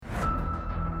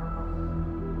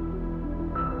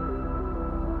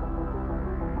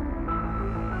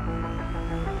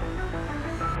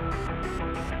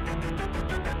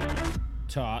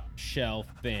Top Shelf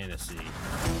Fantasy.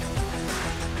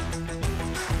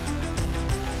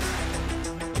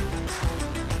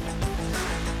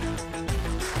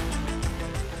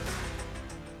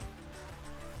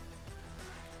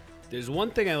 There's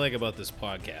one thing I like about this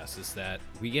podcast is that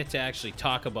we get to actually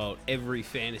talk about every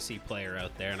fantasy player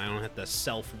out there, and I don't have to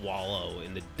self-wallow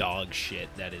in the dog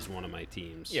shit that is one of my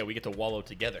teams. Yeah, we get to wallow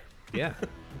together. Yeah.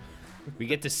 We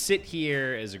get to sit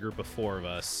here as a group of four of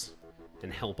us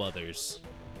and help others.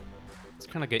 It's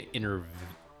kind of like an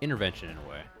intervention in a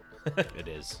way. It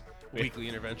is. Weekly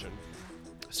intervention.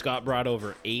 Scott brought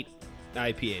over 8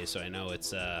 IPAs, so I know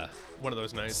it's One of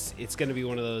those nights. it's going to be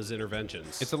one of those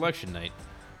interventions. It's election night.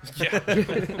 Yeah.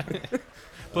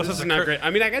 Plus, this is not great.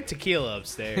 I mean, I got tequila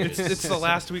upstairs. It's the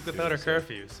last week without a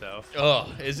curfew, so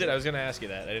Oh, is it? I was going to ask you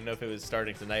that. I didn't know if it was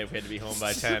starting tonight, if we had to be home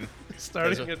by 10.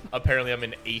 starting at Apparently, I'm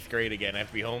in 8th grade again. I have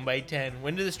to be home by 10.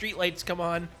 When do the street lights come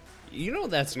on? You know,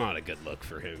 that's not a good look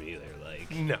for him either. Like,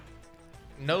 no.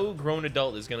 No grown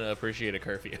adult is going to appreciate a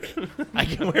curfew. I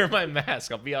can wear my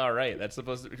mask. I'll be all right. Mask's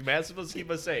supposed to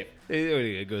keep us safe.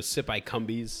 go sit by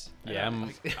Cumbies. Yeah,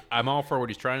 I'm all for what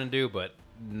he's trying to do, but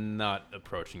not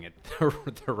approaching it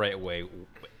the right way.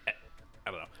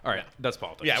 I don't know. All right, that's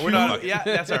politics. Yeah, we're not. Yeah,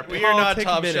 that's our We are not politic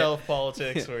top minute. shelf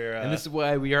politics. We're and this is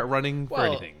why we aren't running for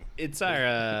anything. It's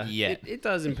our Yeah. it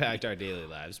does impact our daily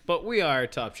lives, but we are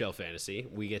Top Shelf Fantasy.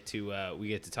 We get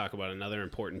to talk about another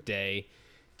important day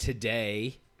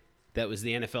today. That was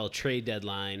the NFL trade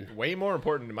deadline way more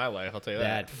important in my life. I'll tell you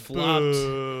that that. flopped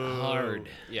hard.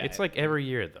 Yeah, It's like every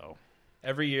year, though.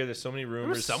 every year there's so many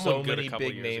rumors, so someone good a many couple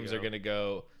big years names ago. are going to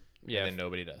go, Yeah. and then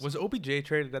nobody does. Was OBJ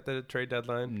traded at the trade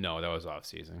deadline? No, that was off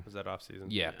season. Was that off season?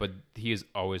 Yeah, but he has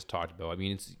always talked about. I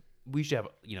mean, we should have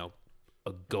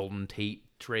a Golden Tate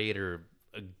trade or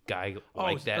a guy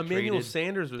like that Emmanuel traded.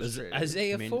 Sanders was traded.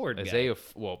 Isaiah Ford. guy.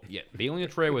 The only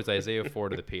trade was Isaiah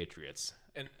Ford to the Patriots.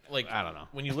 And like, I don't know.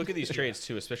 When you look at these trades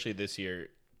too, especially this year,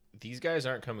 these guys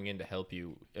aren't coming in to help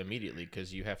you immediately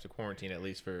because you have to quarantine at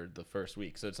least for the first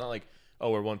week. So it's not like, oh,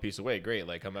 we're one piece away. Great,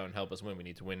 like come out and help us win. We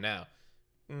need to win now.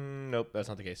 Nope, that's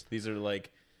not the case. These are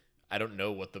like, I don't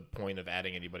know what the point of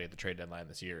adding anybody at the trade deadline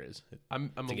this year is.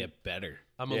 I'm to get better.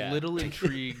 I'm Yeah. a little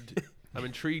intrigued. I'm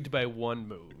intrigued by one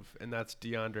move, and that's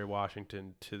DeAndre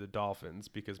Washington to the Dolphins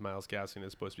because Myles Gaskin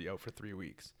is supposed to be out for 3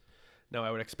 weeks. Now,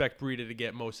 I would expect Breida to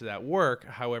get most of that work.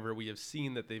 However, we have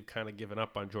seen that they've kind of given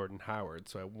up on Jordan Howard,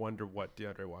 so I wonder what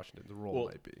DeAndre Washington's role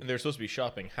might be. And they're supposed to be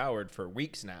shopping Howard for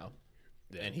weeks now,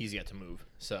 and he's yet to move.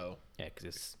 So Yeah, because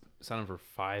it's signed him for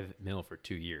 $5 million for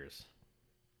 2 years.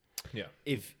 yeah,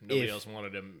 If nobody else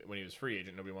wanted him when he was free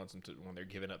agent. Nobody wants him to when they're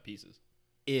giving up pieces.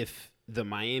 if the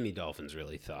Miami Dolphins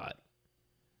really thought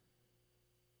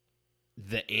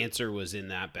the answer was in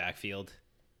that backfield,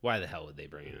 why the hell would they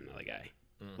bring in another guy?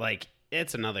 Like,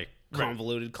 it's another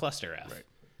convoluted cluster F. Right.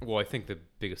 Well, I think the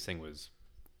biggest thing was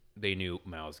they knew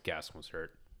Myles Gaskin was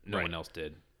hurt. No Right. one else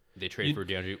did. They traded for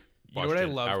DeAndre know what I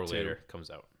Washington. love, Hour too? later, comes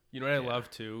out. You know what I love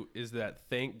too is that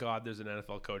thank God there's an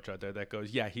NFL coach out there that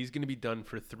goes, yeah, he's going to be done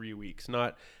for 3 weeks.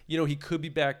 Not, he could be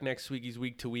back next week. He's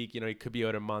week to week. He could be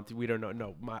out a month. We don't know.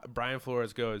 No, Brian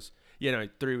Flores goes,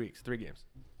 3 weeks, 3 games.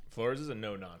 Flores is a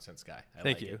no nonsense guy. I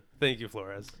Thank like you. it. Thank you,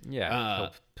 Flores. Yeah,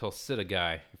 he'll sit a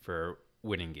guy for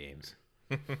winning games.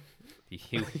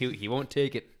 he won't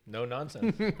take it. No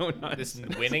nonsense. This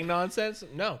winning nonsense?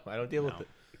 No, I don't deal with it.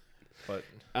 But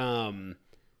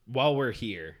While we're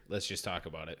here, let's just talk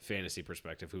about it. Fantasy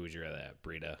perspective, who would you rather have?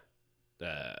 Breida,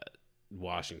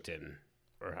 Washington,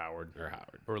 Or Howard.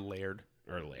 Or Laird.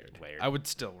 or Laird? I would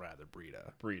still rather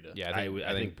Breida. Breida. Yeah,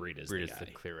 I think Breida's the the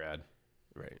guy. clear ad.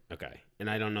 Right. Okay. And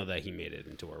I don't know that he made it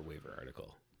into our waiver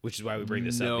article, which is why we bring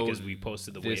this up, No, because we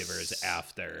posted the this- waivers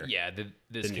after Yeah,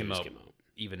 this the came news out, came out.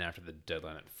 even after the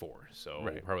deadline at 4. So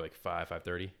Right. probably like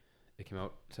 5:30. It came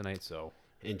out tonight. So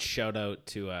And shout out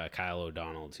to Kyle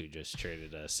O'Donnell, who just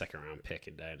traded a second-round pick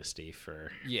in Dynasty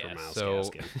for Myles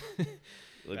Gaskin.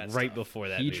 That's right tough. before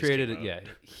that he news traded came out. it.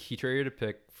 Yeah, he traded a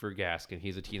pick for Gaskin.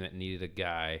 He's a team that needed a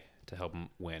guy to help him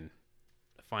win.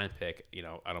 A fine pick.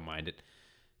 I don't mind it.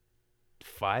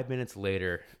 5 minutes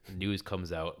later, news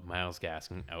comes out. Myles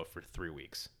Gaskin out for 3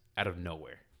 weeks out of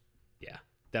nowhere. Yeah,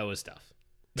 that was tough.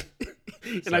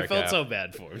 And Sorry, I felt Kyle. so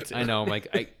bad for him, too. I know. I'm like,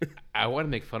 I want to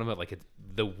make fun of it. Like,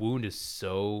 the wound is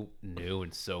so new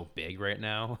and so big right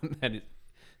now that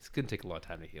it's going to take a lot of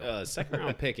time to heal.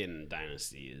 Second-round pick in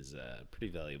Dynasty is a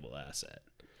pretty valuable asset.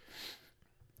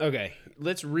 Okay,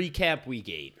 let's recap Week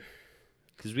 8,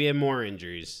 because we had more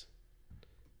injuries,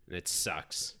 and it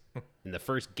sucks. And the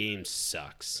first game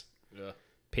sucks. Yeah.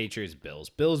 Patriots-Bills.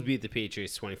 Bills beat the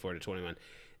Patriots 24-21.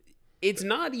 It's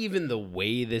not even the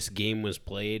way this game was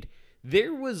played.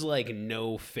 there was like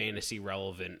no fantasy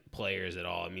relevant players at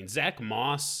all. I mean, Zach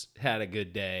Moss had a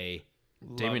good day.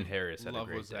 Damian Harris had a Love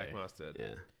great what Zach day. Moss did.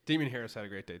 Yeah. Damian Harris had a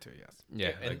great day too. Yes.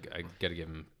 Yeah, and- I got to give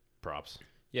him props.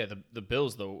 Yeah, the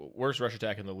Bills, the worst rush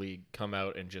attack in the league, come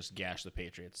out and just gash the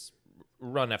Patriots.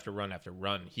 Run after run after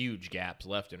run, huge gaps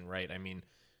left and right. I mean,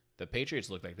 the Patriots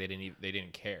looked like they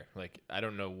didn't care. Like, I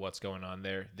don't know what's going on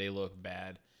there. They look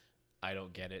bad. I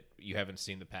don't get it. You haven't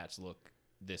seen the Pats look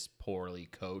this poorly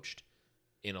coached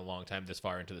in a long time, this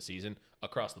far into the season.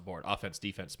 Across the board, offense,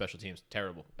 defense, special teams,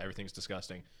 terrible. Everything's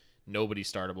disgusting.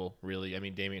 Nobody's startable, really. I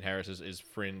mean, Damian Harris is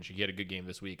fringe. He had a good game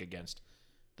this week against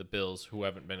the Bills, who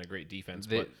haven't been a great defense,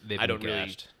 but they've I been don't really,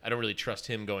 gashed. I don't really trust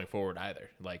him going forward either.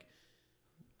 Like,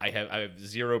 I have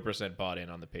 0% bought in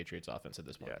on the Patriots offense at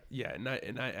this point. Yeah, and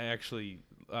I actually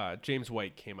James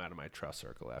White came out of my trust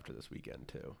circle after this weekend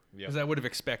too, Yep. because I would have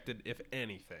expected, if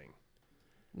anything.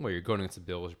 Well, you're going against the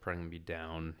Bills. You're probably going to be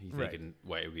down. You're Right. thinking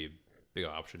White would be a big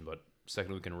option, but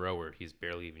second week in a row where he's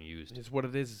barely even used. It's what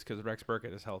it is because Rex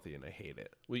Burkhead is healthy, and I hate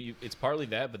it. Well, it's partly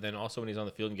that, but then also when he's on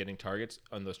the field and getting targets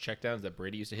on those checkdowns that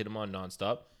Brady used to hit him on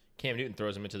nonstop, Cam Newton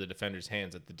throws him into the defender's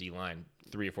hands at the D line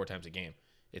 3 or 4 times a game.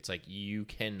 It's like you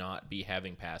cannot be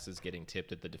having passes getting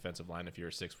tipped at the defensive line if you're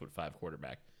a 6'5"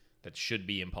 quarterback. That should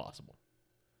be impossible.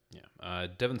 Yeah.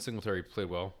 Devin Singletary played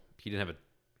well. He didn't have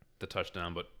the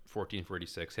touchdown, but 14 for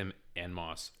 86. Him and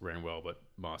Moss ran well, but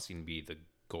Moss seemed to be the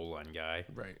goal line guy.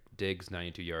 Right. Diggs,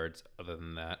 92 yards. Other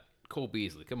than that, Cole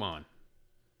Beasley, come on.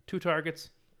 2 targets.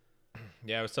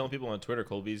 Yeah, I was telling people on Twitter,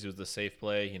 Cole Beasley was the safe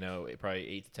play. You know, probably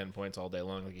 8 to 10 points all day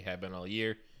long, like he had been all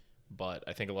year. But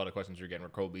I think a lot of questions you're getting were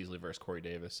Cole Beasley versus Corey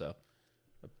Davis. So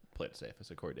I played it safe. I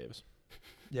said Corey Davis.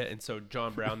 Yeah, and so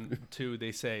John Brown too.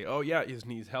 They say, "Oh yeah, his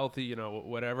knee's healthy," you know,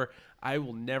 whatever. I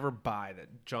will never buy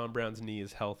that John Brown's knee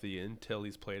is healthy until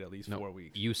he's played at least 4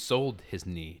 weeks. You sold his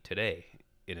knee today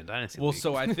in a dynasty Well, league.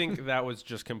 so I think that was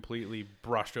just completely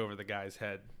brushed over the guy's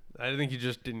head. I think he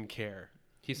just didn't care.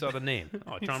 He saw the name.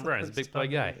 Oh, John Brown is a big play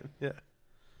guy. Yeah.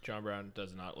 John Brown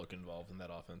does not look involved in that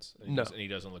offense. And No. and he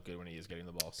doesn't look good when he is getting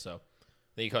the ball. So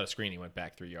then he caught a screen. He went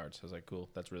back 3 yards. I was like, cool.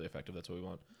 That's really effective. That's what we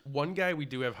want. One guy we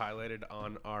do have highlighted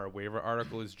on our waiver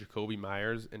article is Jacoby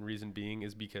Myers, and reason being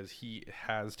is because he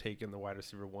has taken the wide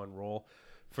receiver 1 role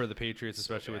for the Patriots,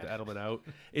 especially with Edelman out.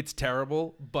 It's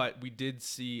terrible, but we did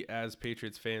see, as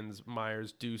Patriots fans,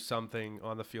 Myers do something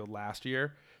on the field last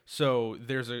year. So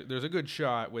there's a good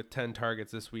shot with 10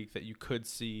 targets this week that you could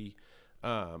see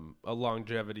a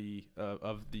longevity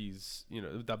of these, you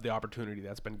know, of the opportunity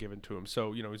that's been given to him.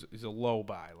 So, you know, he's a low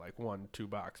buy, like $1-2,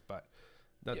 but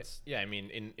that's Yeah, I mean,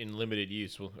 in limited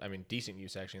use, well, I mean, decent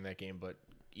use actually in that game, but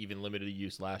even limited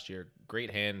use last year. Great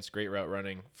hands, great route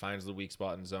running, finds the weak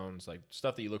spot in zones, like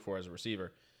stuff that you look for as a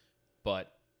receiver.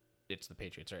 But it's the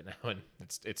Patriots right now, and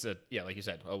it's a like you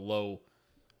said, a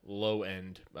low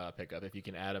end pickup. If you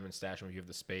can add him and stash him, if you have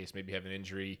the space, maybe you have an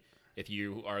injury. If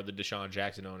you are the Deshaun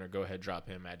Jackson owner, go ahead, drop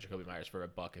him, add Jacoby Myers for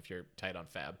 $1 if you're tight on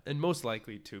fab. And most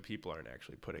likely, too, people aren't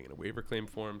actually putting in a waiver claim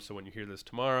for him. So when you hear this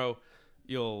tomorrow,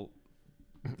 you'll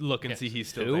look and see he's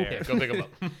still Who? there. Yeah, go pick him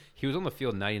up. He was on the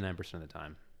field 99% of the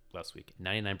time last week.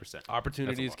 99%.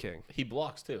 Opportunity is That's a king. He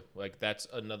blocks too. Like that's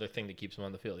another thing that keeps him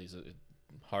on the field. He's a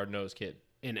hard-nosed kid.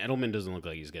 And Edelman doesn't look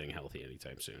like he's getting healthy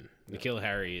anytime soon. N'Keal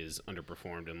Harry is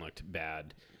underperformed and looked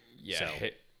bad. Yeah. So-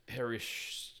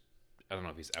 Harris, I don't know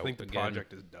if he's out I think the again.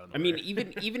 project is done. I mean,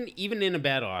 over. even in a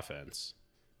bad offense,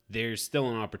 there's still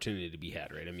an opportunity to be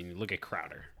had, right? I mean, look at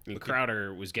Crowder. I mean,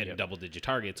 Crowder was getting double-digit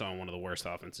targets on one of the worst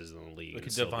offenses in the league. Look and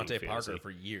at still being Devontae Parker fantasy.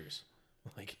 for years.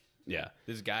 Like Yeah.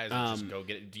 this guy's just go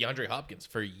get it. DeAndre Hopkins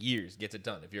for years gets it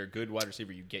done. If you're a good wide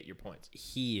receiver, you get your points.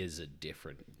 He is a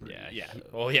different. Yeah.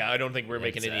 Well, yeah. I don't think we're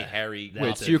making It's, any Harry.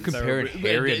 Wait, so you're Hopkins. comparing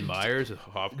Harry and Myers with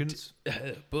Hopkins?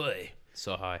 Boy.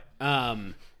 So high.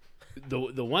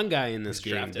 The one guy in this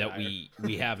He's game drafted that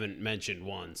we haven't mentioned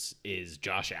once is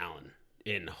Josh Allen.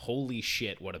 And holy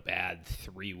shit, what a bad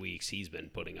 3 weeks he's been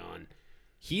putting on.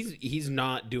 He's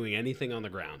not doing anything on the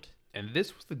ground. And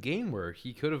this was the game where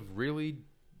he could have really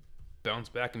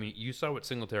bounced back. I mean, you saw what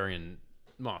Singletary and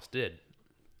Moss did.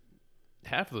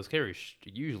 Half of those carries,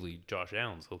 usually Josh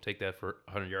Allen's. He'll take that for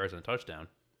 100 yards and a touchdown.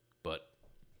 But,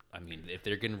 I mean, if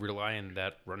they're going to rely on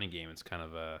that running game, it's kind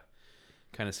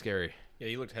of scary. Yeah,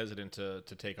 he looked hesitant to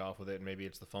take off with it. And maybe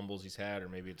it's the fumbles he's had, or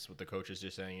maybe it's what the coach is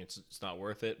just saying it's not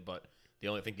worth it. But the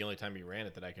only time he ran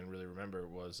it that I can really remember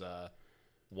was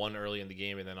one early in the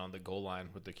game, and then on the goal line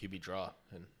with the QB draw.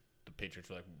 And the Patriots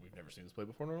were like, "We've never seen this play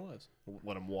before in our lives. We'll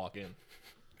let him walk in."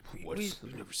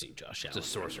 We've never seen Josh Allen. a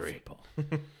sorcery.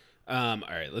 All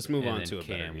right, let's move And on then to a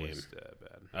better Cam game. was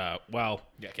bad. Well,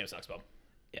 Yeah, Cam sucks, Bob.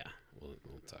 yeah, we'll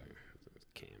talk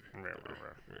Cam.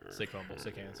 Sick fumble,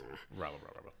 sick hands.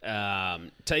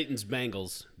 Titans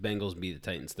Bengals. Bengals beat the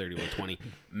Titans 31-20.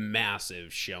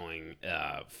 Massive showing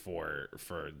for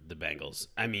the Bengals.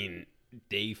 I mean,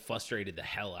 they frustrated the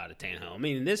hell out of Tannehill. I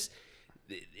mean, this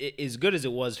as good as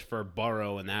it was for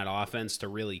Burrow and that offense to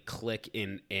really click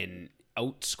and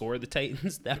outscore the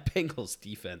Titans, that Bengals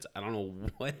defense, I don't know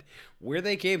where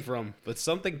they came from, but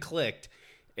something clicked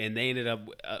and they ended up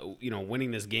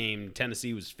winning this game.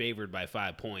 Tennessee was favored by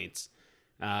 5 points.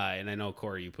 And I know,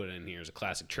 Corey, you put it in here as a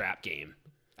classic trap game.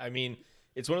 I mean,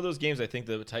 it's one of those games I think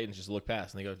the Titans just look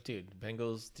past and they go, dude, the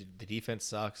Bengals, the defense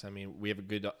sucks. I mean, we have a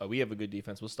good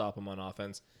defense. We'll stop them on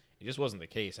offense. It just wasn't the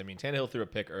case. I mean, Tannehill threw a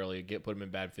pick early, put him in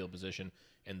bad field position,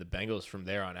 and the Bengals from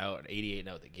there on out, 88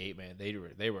 out the gate, man,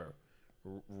 they were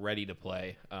ready to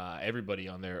play. Everybody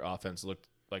on their offense looked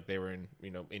like they were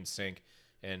in sync,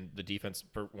 and the defense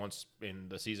for once in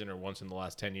the season or once in the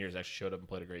last 10 years actually showed up and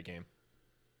played a great game.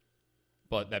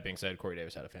 But that being said, Corey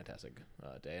Davis had a fantastic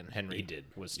day, and Henry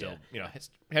was still,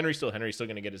 Henry's still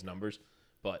going to get his numbers,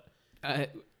 but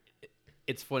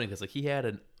it's funny because he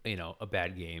had a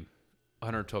bad game,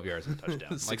 112 yards and a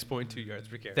touchdown, 6.2 yards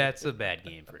per carry. That's a bad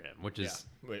game for him, which is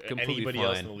completely anybody fine.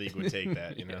 else in the league would take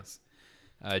that, Yes.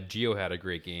 Gio had a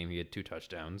great game. He had 2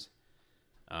 touchdowns.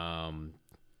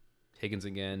 Higgins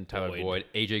again, Tyler Boyd,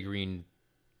 AJ Green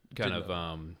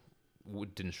didn't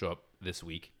show up this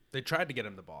week. They tried to get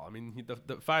him the ball. I mean,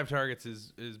 the 5 targets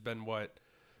has been what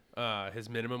his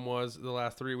minimum was the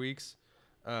last 3 weeks.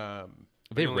 They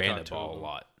ran the ball a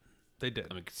lot. They did.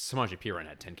 I mean, Samaje Perine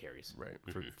had 10 carries. Right.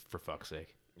 For fuck's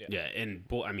sake. Yeah, and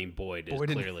Boyd is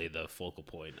clearly the focal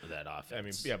point of that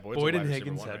offense. I mean, Boyd and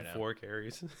Higgins had 4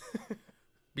 carries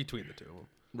between the two of them.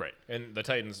 Right. And the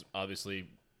Titans obviously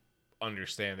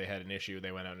understand they had an issue.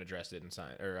 They went out and addressed it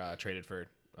and traded for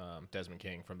Desmond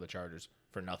King from the Chargers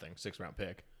for nothing, 6th-round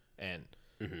pick. And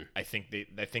I think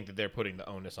that they're putting the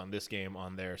onus on this game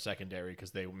on their secondary because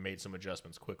they made some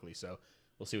adjustments quickly. So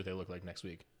we'll see what they look like next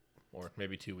week, or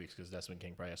maybe 2 weeks because Desmond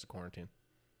King probably has to quarantine,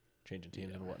 changing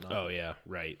teams and whatnot. Oh yeah,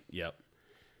 right. Yep.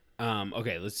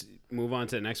 Okay, let's move on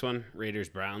to the next one. Raiders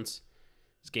Browns.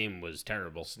 This game was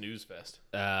terrible. Snooze fest.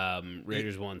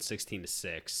 Raiders won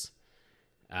 16-6.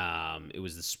 It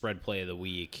was the spread play of the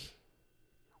week.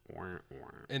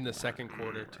 In the second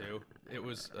quarter, too, it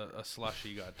was a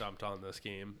slushy got dumped on this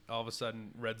game. All of a sudden,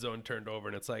 red zone turned over,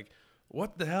 and it's like,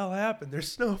 what the hell happened? There's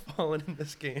snow falling in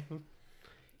this game.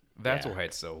 That's why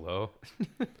it's so low.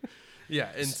 Yeah,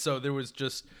 and so there was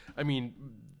just, I mean,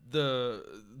 the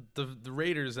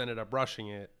Raiders ended up rushing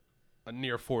it a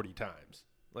near 40 times.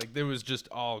 Like, there was just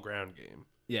all ground game.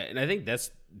 Yeah, and I think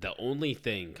that's the only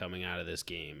thing coming out of this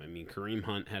game. I mean, Kareem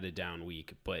Hunt had a down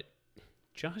week, but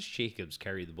Josh Jacobs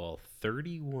carried the ball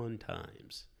 31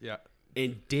 times. Yeah.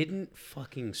 And didn't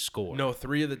fucking score. No,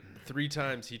 3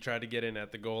 times he tried to get in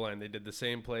at the goal line. They did the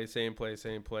same play,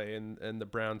 and the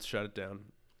Browns shut it down.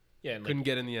 Yeah, and couldn't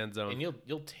get in the end zone. And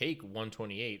you'll take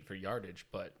 128 for yardage,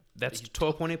 but that's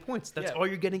 12.8 points. That's all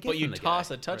you're going to get. But you from the toss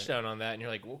guy. a touchdown on that, and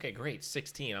you're like, okay, great,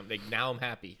 16. Now I'm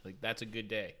happy. Like, that's a good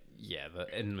day. Yeah,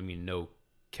 and I mean, no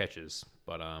catches.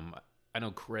 But I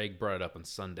know Craig brought it up on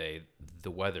Sunday,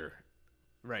 the weather.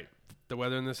 Right. The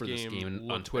weather in this for game. This game.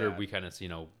 And on Twitter, we kind of,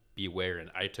 be aware.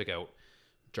 And I took out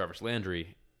Jarvis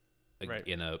Landry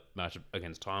in a matchup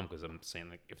against Tom because I'm saying,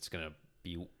 like, if it's going to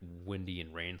be windy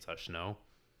and rain / snow,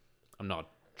 I'm not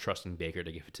trusting Baker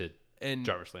to give it to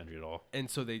Jarvis Landry at all. And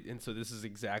so this is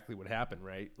exactly what happened,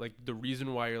 right? Like, the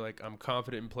reason why you're like, I'm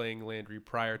confident in playing Landry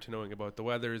prior to knowing about the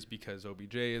weather is because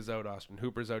OBJ is out, Austin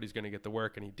Hooper's out, he's going to get the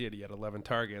work, and he did. He had 11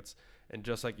 targets. And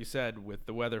just like you said, with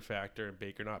the weather factor and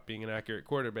Baker not being an accurate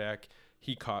quarterback,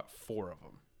 he caught 4 of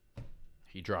them.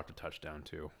 He dropped a touchdown,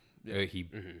 too. Yeah. He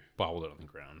bobbled it on the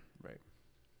ground. Right.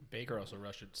 Beaker also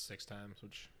rushed it 6 times,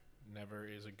 which never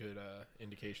is a good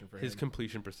indication for His him.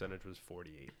 completion percentage was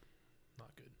 48.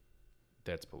 Not good.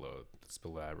 That's below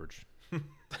average.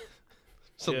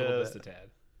 Just a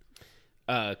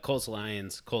tad. Colts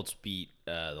Lions. Colts beat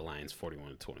the Lions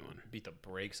 41-21. Beat the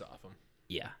brakes off him.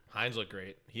 Yeah. Hines looked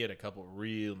great. He had a couple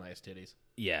real nice titties.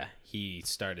 Yeah, he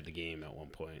started the game at one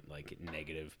point like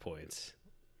negative points.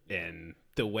 And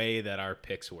the way that our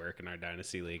picks work in our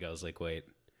Dynasty League, I was like, wait,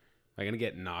 am I going to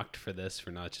get knocked for this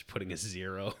for not just putting a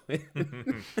 0?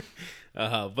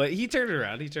 But he turned it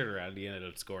around. He ended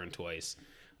up scoring twice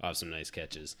off some nice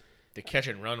catches. The catch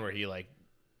and run where he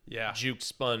juked,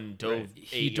 spun, dove. Right. 8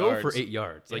 He yards. dove for 8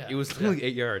 yards. Like, Yeah. it was literally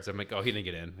 8 yards. I'm like, oh, he didn't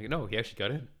get in. Like, no, he actually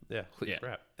got in. Yeah. Holy Yeah.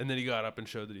 crap. And then he got up and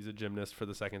showed that he's a gymnast for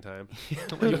the second time. With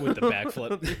the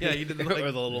backflip. Yeah, he did the,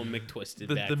 or the little McTwisted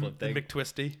backflip the thing.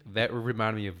 McTwisty. That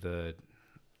reminded me of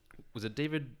was it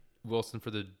David Wilson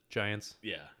for the Giants?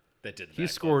 Yeah. that did. He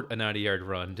scored a 90-yard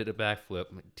run, did a backflip.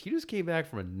 He just came back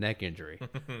from a neck injury.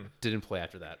 Didn't play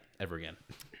after that ever again.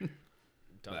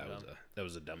 That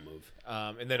was a dumb move.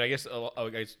 And then I guess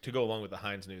to go along with the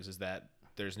Hines news is that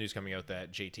there's news coming out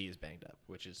that JT is banged up,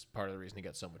 which is part of the reason he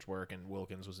got so much work, and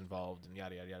Wilkins was involved, and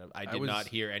yada, yada, yada. I did not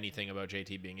hear anything about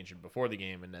JT being injured before the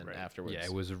game, and then afterwards. Yeah,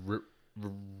 it was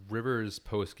Rivers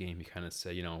post-game. He kind of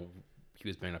said, he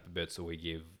was banged up a bit, so we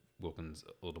gave Wilkins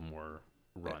a little more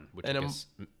run, which I guess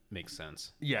makes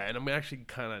sense. Yeah, and I'm actually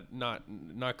kind of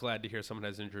not glad to hear someone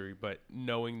has injury, but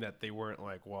knowing that they weren't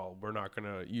like, well, we're not going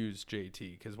to use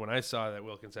JT, because when I saw that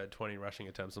Wilkins had 20 rushing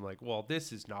attempts, I'm like, well,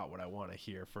 this is not what I want to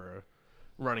hear for a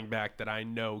running back that I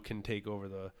know can take over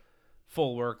the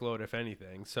full workload, if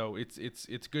anything. So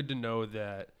it's good to know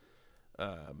that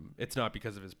it's not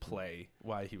because of his play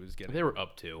why he was getting. They were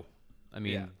up too. I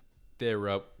mean, they were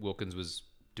up. Wilkins was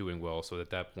doing well, so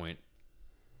at that point,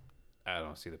 I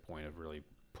don't see the point of really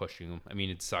pushing him. I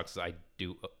mean, it sucks. I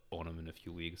do own him in a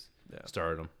few leagues. Yeah.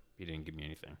 Started him. He didn't give me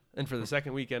anything. And for the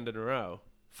second weekend in a row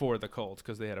for the Colts,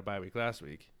 because they had a bye week last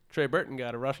week, Trey Burton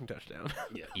got a rushing touchdown.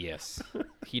 Yeah. Yes.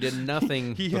 He did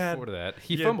nothing before that.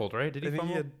 He fumbled, right? Did he fumble?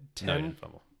 He had No, he didn't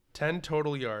fumble. 10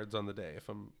 total yards on the day, if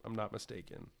I'm not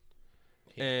mistaken.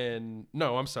 And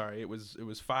no, I'm sorry. It was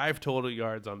 5 total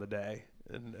yards on the day,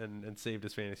 and saved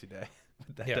his fantasy day.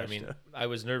 With that touchdown. I mean, I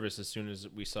was nervous as soon as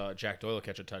we saw Jack Doyle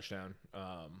catch a touchdown.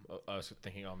 I was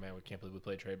thinking, oh man, we can't believe we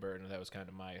played Trey Burton. That was kind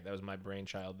of my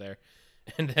brainchild there.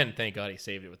 And then thank God he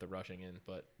saved it with the rushing in.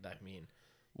 But I mean,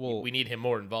 we need him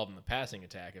more involved in the passing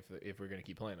attack if we're going to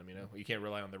keep playing him. You can't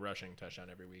rely on the rushing touchdown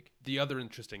every week. The other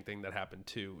interesting thing that happened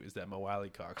too is that Mo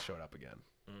Cox showed up again.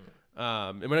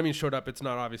 And when I mean showed up, it's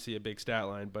not obviously a big stat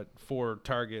line, but 4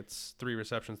 targets, 3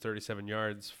 receptions, 37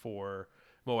 yards for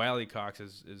Mo Cox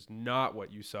is not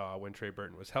what you saw when Trey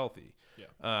Burton was healthy.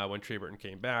 Yeah. When Trey Burton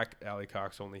came back,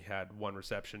 Cox only had 1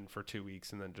 reception for 2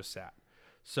 weeks and then just sat.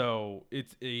 So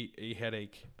it's a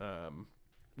headache.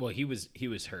 Well, he was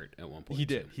hurt at one point. He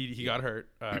did. He got hurt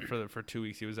for 2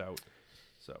 weeks. He was out.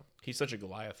 So he's such a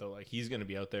Goliath, though. Like, he's going to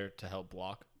be out there to help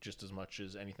block just as much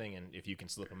as anything, and if you can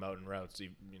slip him out in routes,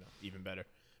 even better.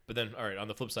 But then, all right, on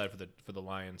the flip side for the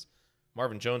Lions,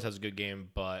 Marvin Jones has a good game,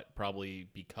 but probably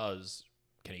because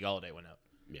Kenny Golladay went out.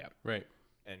 Yeah. Right.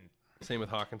 And same with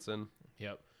Hawkinson.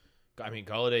 Yep. I mean,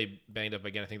 Golladay banged up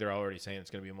again. I think they're already saying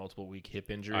it's going to be a multiple week hip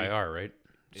injury. IR, right?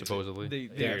 Supposedly.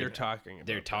 They're talking about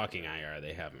They're talking IR.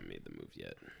 They haven't made the move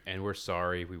yet. And we're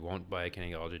sorry. We won't buy a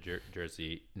Kenny Golladay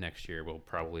jersey next year. We'll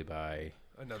probably buy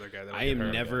another guy that I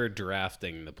am never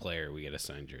drafting the player we get a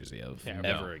signed jersey of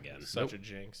ever again. Such a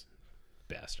jinx.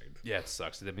 Bastard. Yeah, it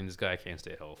sucks. I mean, this guy can't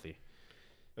stay healthy.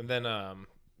 And then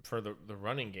for the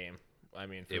running game, I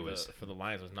mean, for the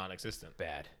Lions was non-existent.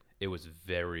 Bad. It was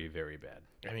very, very bad.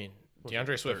 I mean,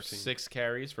 DeAndre Swift 6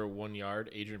 carries for 1 yard.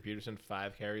 Adrian Peterson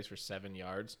 5 carries for 7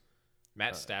 yards.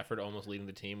 Matt Stafford almost leading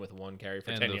the team with 1 carry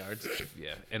for 10 yards.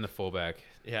 Yeah, and the fullback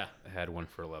had 1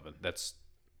 for 11. That's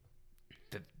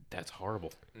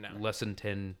horrible. No. Less than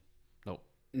 10. No.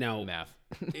 Now, math.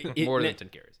 More than 10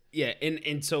 carries. Yeah,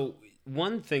 and so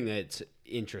one thing that's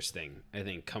interesting, I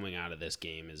think, coming out of this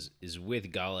game is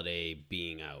with Golladay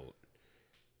being out,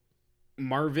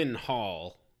 Marvin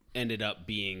Hall ended up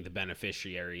being the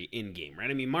beneficiary in game, right?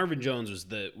 I mean, Marvin Jones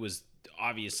was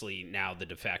obviously now the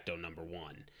de facto number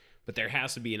 1, but there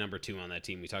has to be a number 2 on that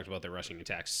team. We talked about the rushing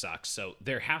attack sucks, so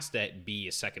there has to be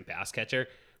a second pass catcher.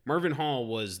 Marvin Hall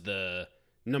was the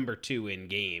number 2 in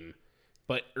game,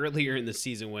 but earlier in the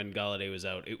season when Golladay was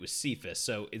out, it was Cephas.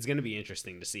 So it's going to be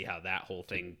interesting to see how that whole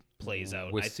thing plays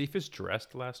out. Was Cephas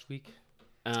dressed last week?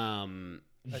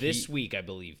 This week, I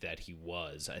believe that he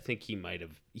was. I think he might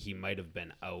have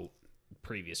been out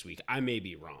previous week. I may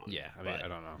be wrong. Yeah, I mean, I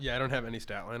don't know. Yeah, I don't have any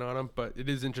stat line on him, but it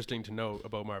is interesting to know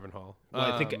about Marvin Hall.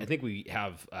 Well, I think we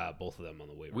have both of them on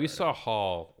the waiver. We saw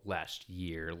Hall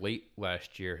late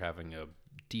last year, having a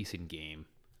decent game.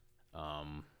 But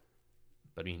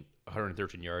I mean,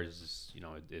 113 yards is,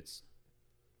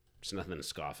 it's nothing to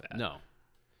scoff at. No.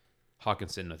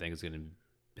 Hawkinson, I think, is going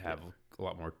to have a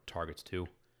lot more targets too.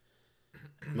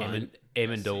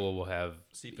 Amendola will have.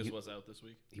 Cephas was out this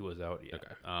week. He was out. Yeah.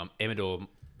 Okay. Amendola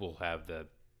will have the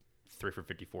 3 for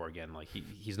 54 again. Like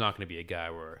he's not going to be a guy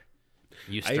where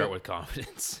you start with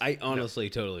confidence. I honestly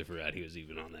totally forgot he was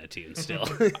even on that team still.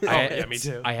 Me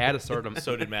too. I had to start him.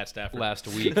 So did Matt Stafford last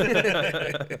week.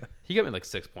 He got me like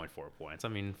 6.4 points. I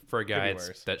mean, for a guy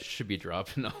that should be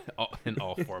dropped in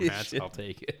all formats, I'll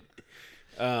take it.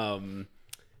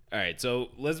 All right, so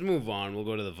let's move on. We'll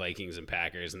go to the Vikings and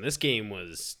Packers, and this game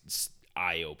was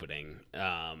eye-opening.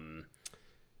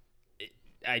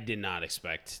 I did not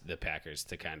expect the Packers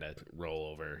to kind of roll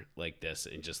over like this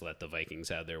and just let the Vikings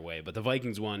have their way. But the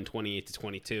Vikings won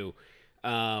 28-22.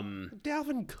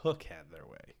 Dalvin Cook had their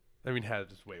way. I mean, had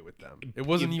his way with them. It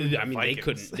wasn't even. I mean,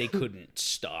 Vikings. they couldn't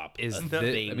stop. Is a thi-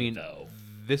 thing, I mean, though.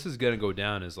 this is gonna go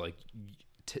down as like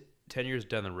 10 years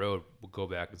down the road. We'll go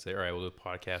back and say, all right, we'll do a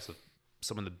podcast of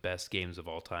some of the best games of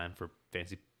all time for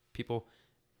fantasy people.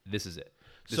 This is it.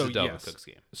 This is Dalvin Cook's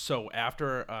game. So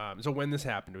after, so when this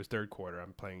happened, it was third quarter.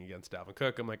 I'm playing against Dalvin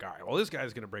Cook. I'm like, all right, well, this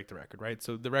guy's gonna break the record, right?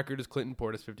 So the record is Clinton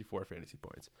Portis 54 fantasy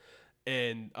points,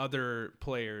 and other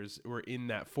players were in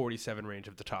that 47 range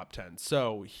of the top 10.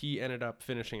 So he ended up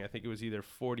finishing, I think it was either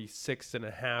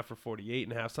 46.5 or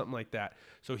 48.5, something like that.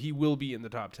 So he will be in the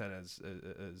top 10 as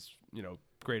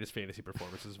greatest fantasy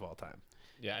performances of all time.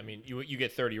 Yeah, I mean, you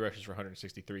get 30 rushes for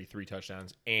 163, 3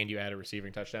 touchdowns, and you add a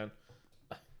receiving touchdown.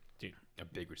 Dude, A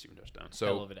big receiving touchdown. hell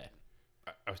So of a day.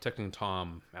 I was texting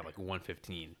Tom at like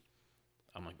 1:15.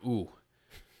 I'm like, ooh,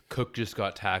 Cook just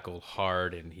got tackled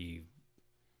hard, and he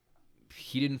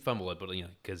didn't fumble it, but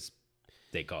because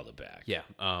They called it back. yeah,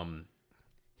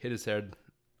 hit his head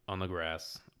on the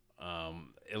grass.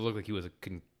 It looked like he was a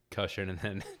concussion, and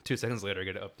then 2 seconds later, I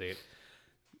get an update.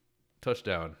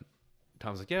 Touchdown.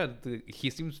 Tom's like, yeah, he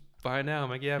seems fine now. I'm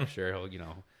like, yeah, I'm sure he'll,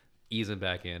 ease him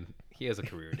back in. He has a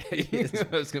career day.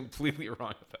 I was completely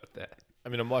wrong about that. I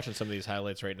mean, I'm watching some of these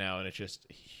highlights right now, and it's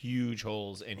just huge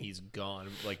holes, and he's gone.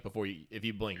 Like, if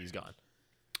you blink, he's gone.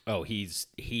 Oh, he's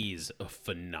a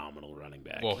phenomenal running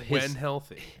back. Well, When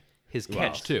healthy, his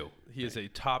catch too. he is a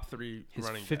top 3 His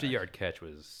running 50-yard catch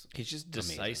was He's just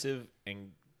Amazing. decisive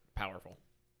and powerful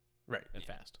Right. and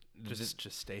fast.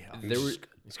 Just stay healthy. there was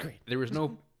He's great. there was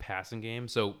no passing game.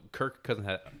 So Kirk Cousins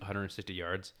had 160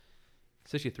 yards.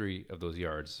 63 of those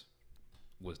yards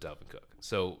was Dalvin Cook.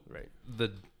 So Right.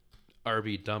 the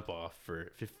RB dump off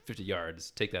for 50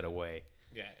 yards, take that away.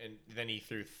 Yeah, and then he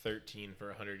threw 13 for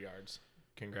 100 yards.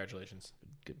 Congratulations.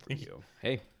 Good for you.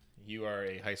 Hey, You are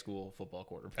a high school football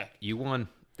quarterback. you won.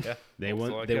 Yeah, they all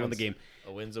won. that They won the counts. game.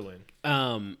 a win's a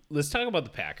win. Let's talk about the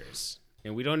Packers.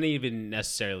 And we don't even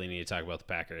necessarily need to talk about the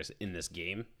Packers in this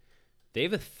game. They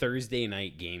have a Thursday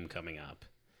night game coming up.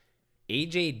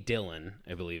 A.J. Dillon,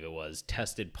 I believe it was,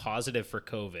 tested positive for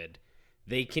COVID.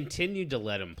 They continued to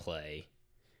let him play.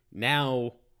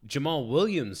 Now, Jamal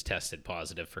Williams tested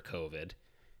positive for COVID.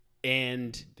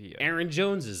 And Aaron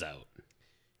Jones is out.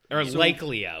 Or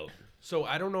likely out. So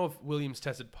I don't know if Williams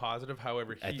tested positive.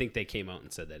 However, I think they came out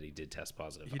and said that he did test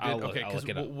positive. he did. I'll Okay, look because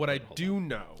it up. what I Hold do on.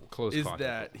 know Close is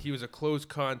contact. that he was a close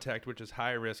contact, which is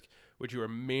high risk, which you are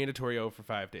mandatory out for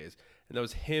 5 days, and that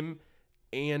was him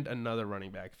and another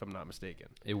running back, if I'm not mistaken.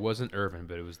 It wasn't Irvin,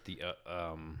 but it was the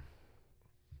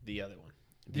The other one.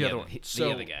 The other one.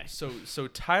 the other guy. So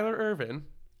Tyler Irvin,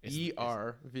 Is-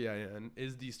 Ervin,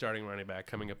 is the starting running back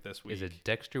coming up this week. Is it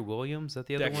Dexter Williams? Is that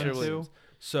the other Dexter one Williams. too?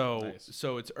 So Nice.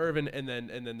 so it's Irvin, and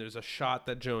then there's a shot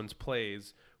that Jones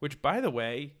plays, which by the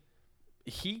way,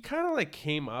 he kind of like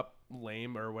came up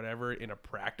lame or whatever in a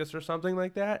practice or something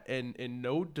like that, and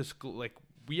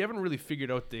we haven't really figured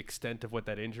out the extent of what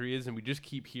that injury is, and we just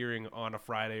keep hearing on a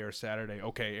Friday or Saturday,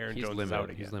 okay, Aaron He's Jones limited. is out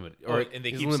again. He's limited. Or, and they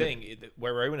he's keep limited. saying,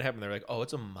 right when it happened, they're like, oh,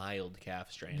 it's a mild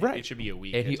calf strain. Right. It should be a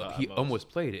week. And he at most. almost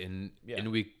played in Yeah.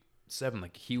 week 7.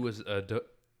 Like he was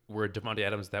where Devontae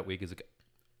Adams that week is like,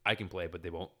 I can play, but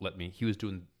they won't let me. He was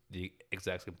doing the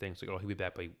exact same thing. So he'll be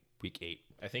back by week 8.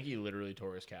 I think he literally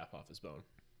tore his calf off his bone,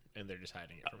 and they're just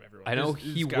hiding it from everyone. I know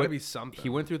There's he gotta went. be something. He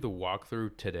went through the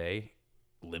walkthrough today,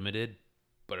 limited.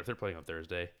 But if they're playing on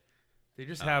Thursday, They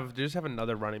just have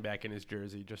another running back in his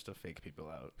jersey just to fake people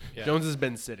out. Yeah. Jones has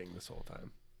been sitting this whole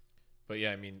time. But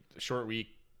yeah, I mean, short week,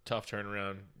 tough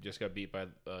turnaround. Just got beat by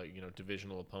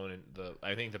divisional opponent.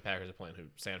 I think the Packers are playing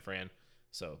San Fran.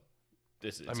 So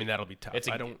this is. I mean, that'll be tough.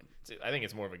 I think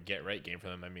it's more of a get right game for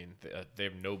them. I mean, they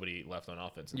have nobody left on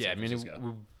offense. in yeah. I San mean,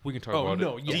 Francisco. we can talk Oh, about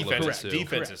no, it. yeah, a little defense, bit, too. defense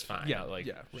Correct. is fine. Yeah, Like,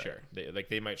 yeah, right. sure.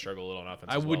 They might struggle a little on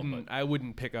offense. I as well, wouldn't. but I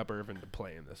wouldn't pick up Irvin to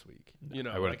play in this week. You know,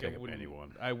 I wouldn't like, pick up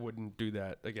anyone. I wouldn't do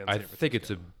that against. I San think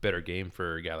it's a Francisco. better game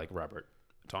for a guy like Robert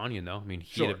Tonyan, though. I mean,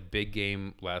 he had a Sure. big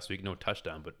game last week, no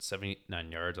touchdown, but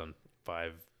 79 yards on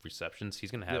 5 receptions.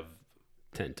 He's going to have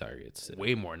 10 targets.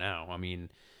 way more now. I mean,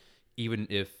 even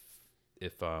if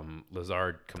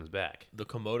Lazard comes back, the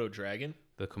Komodo Dragon.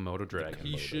 the Komodo Dragon.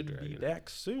 He should be back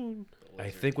soon. I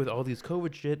think with all these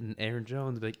COVID shit and Aaron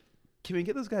Jones, like, can we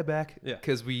get this guy back? Yeah.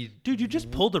 Because Dude, you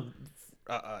just pulled an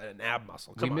ab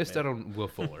muscle. we missed out on Will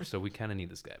Fuller, so we kind of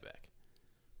need this guy back.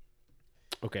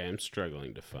 Okay, I'm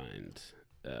struggling to find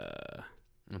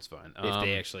That's fine. if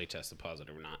they actually tested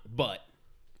positive or not. But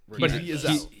But he is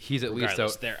out. He's at least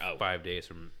Regardless, out they're out. 5 days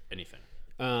from anything.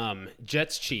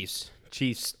 Jets Chiefs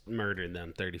Chiefs murdered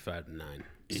them 35-9.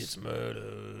 It's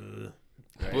murder.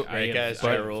 But- All right, guys. I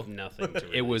I have roll. nothing to It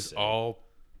really was say. all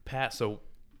Pat. So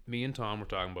me and Tom were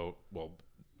talking about, well,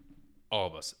 all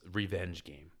of us, revenge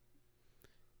game.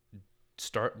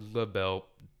 Start LaBelle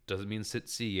doesn't mean sit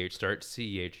CH. Start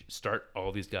CH. Start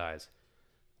all these guys.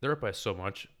 They're up by so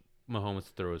much.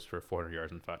 Mahomes throws for 400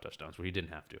 yards and 5 touchdowns where he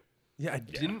didn't have to. Yeah, I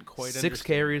didn't quite 6 understand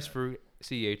carries that. for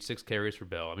CH, 6 carries for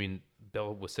Bell. I mean,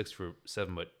 Bell was 6 for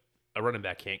 7, but a running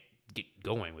back can't get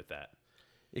going with that.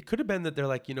 It could have been that they're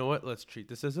like, you know what? Let's treat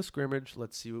this as a scrimmage.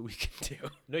 Let's see what we can do.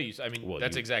 No, I mean, Well,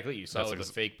 that's you- exactly it. You saw that's with a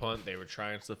ex- fake punt. They were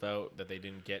trying stuff out that they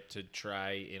didn't get to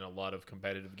try in a lot of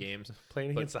competitive games.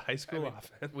 Playing But, against a high school I mean,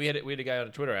 offense. We had a guy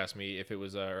on Twitter ask me if it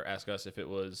was, or ask us if it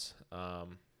was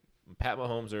Pat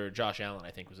Mahomes or Josh Allen,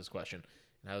 I think was his question.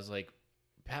 And I was like,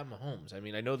 Pat Mahomes. I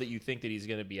mean, I know that you think that he's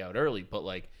going to be out early, but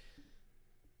like,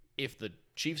 if the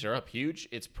Chiefs are up huge,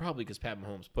 it's probably because Pat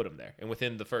Mahomes put him there. And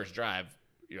within the first drive,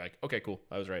 you're like, okay, cool,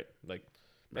 I was right. Like,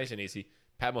 nice and easy.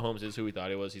 Pat Mahomes is who we thought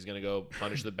he was. He's going to go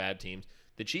punish the bad teams.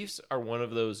 The Chiefs are one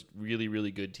of those really,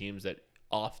 really good teams that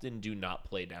often do not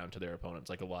play down to their opponents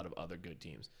like a lot of other good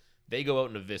teams. They go out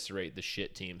and eviscerate the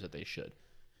shit teams that they should.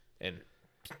 And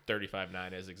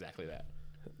 35-9 is exactly that.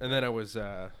 And then I was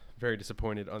very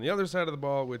disappointed on the other side of the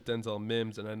ball with Denzel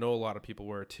Mims, and I know a lot of people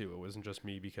were too. It wasn't just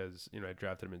me because I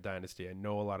drafted him in Dynasty. I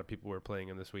know a lot of people were playing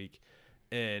him this week,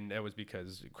 and that was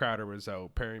because Crowder was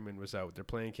out, Perryman was out. They're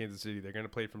playing Kansas City. They're going to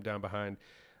play from down behind,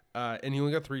 and he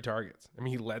only got 3 targets. I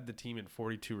mean, he led the team in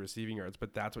 42 receiving yards,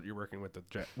 but that's what you're working with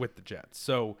the Jets.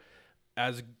 So,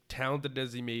 as talented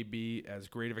as he may be, as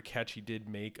great of a catch he did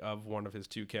make of one of his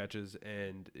 2 catches,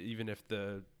 and even if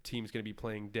the team's going to be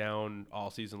playing down all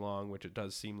season long, which it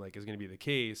does seem like is going to be the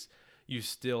case, you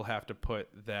still have to put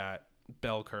that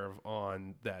bell curve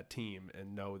on that team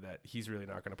and know that he's really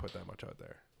not going to put that much out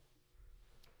there.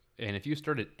 And if you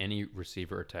started any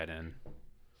receiver or tight end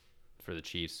for the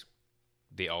Chiefs,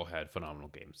 they all had phenomenal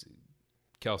games.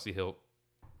 Kelsey, Hill,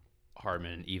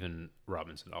 Hardman, even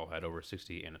Robinson all had over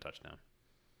 60 and a touchdown.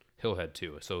 Hill had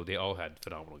 2, so they all had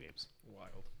phenomenal games.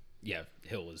 Wild. Yeah,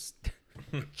 Hill was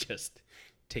just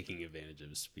taking advantage of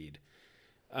his speed.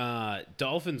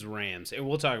 Dolphins, Rams, and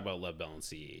we'll talk about Lev Bell and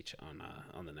CH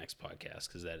on the next podcast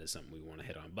because that is something we want to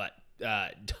hit on. But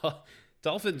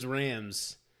Dolphins,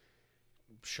 Rams.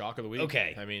 Shock of the week.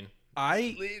 Okay. I mean,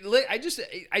 I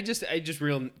just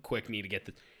real quick need to get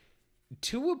the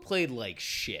Tua played like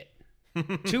shit.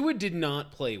 Tua did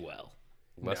not play well.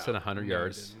 Less than 100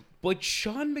 yards. But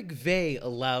Sean McVay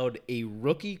allowed a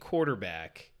rookie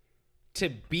quarterback to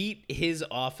beat his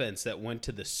offense that went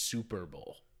to the Super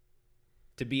Bowl.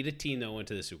 To beat a team that went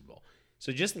to the Super Bowl.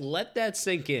 So just let that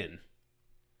sink in.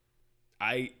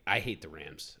 I hate the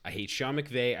Rams. I hate Sean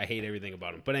McVay. I hate everything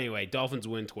about him. But anyway, Dolphins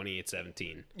win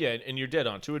 28-17. yeah, and you're dead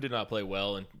on. Tua did not play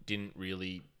well and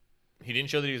he didn't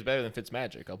show that he was better than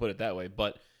Fitzmagic. I'll put it that way.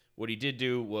 But what he did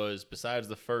do was, besides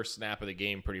the first snap of the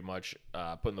game, pretty much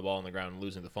putting the ball on the ground and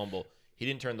losing the fumble, he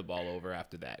didn't turn the ball over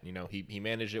after that. He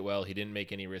managed it well. He didn't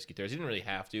make any risky throws. He didn't really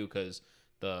have to because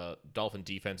the Dolphin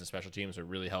defense and special teams are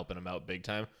really helping him out big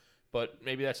time. But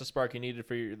maybe that's a spark you needed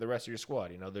for the rest of your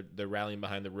squad. They're rallying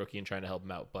behind the rookie and trying to help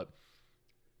him out. But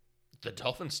the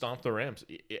Dolphins stomped the Rams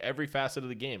every facet of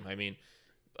the game. I mean,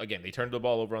 again, they turned the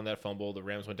ball over on that fumble. The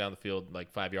Rams went down the field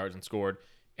like 5 yards and scored.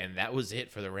 And that was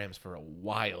it for the Rams for a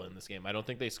while in this game. I don't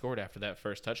think they scored after that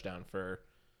first touchdown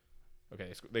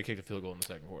they kicked a field goal in the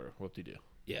second quarter. Whoop-de-doo.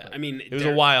 Yeah, I mean, It was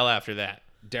a while after that.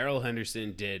 Darrell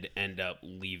Henderson did end up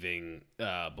leaving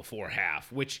before half,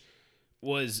 which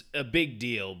was a big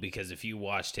deal because if you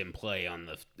watched him play on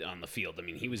the field, I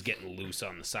mean, he was getting loose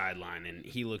on the sideline and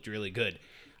he looked really good.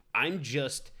 I'm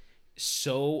just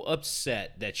so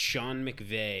upset that Sean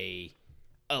McVay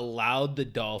allowed the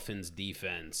Dolphins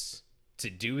defense to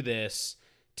do this,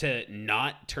 to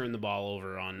not turn the ball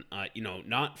over on,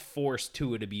 not force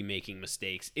Tua to be making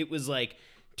mistakes. It was like,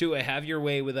 Tua, have your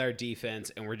way with our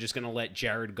defense, and we're just going to let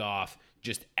Jared Goff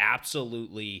just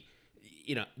absolutely,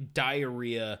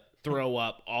 diarrhea, throw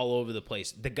up all over the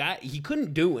place. The guy, he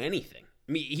couldn't do anything.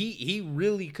 I mean, he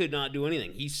really could not do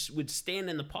anything. He would stand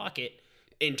in the pocket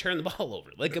and turn the ball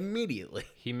over, like, immediately.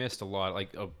 He missed a lot.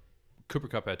 Like, Cooper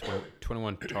Kupp had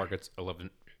 21 targets, 11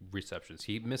 receptions.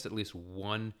 He missed at least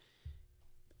one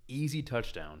easy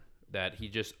touchdown that he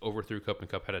just overthrew Kupp, and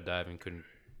Kupp had a dive and couldn't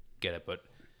get it. But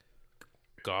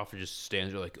Goff just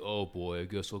stands there like, oh boy, I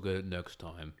guess I'll get it next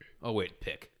time. Oh wait,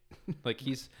 pick. Like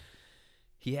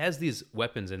he has these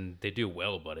weapons and they do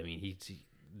well, but I mean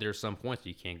there's some points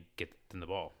you can't get in the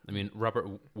ball. I mean, Robert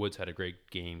Woods had a great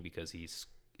game because is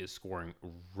scoring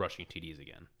rushing TDs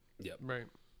again. Yep. Right.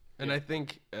 And I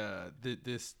think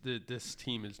this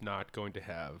team is not going to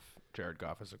have Jared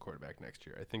Goff as a quarterback next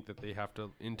year. I think that they have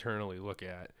to internally look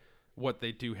at what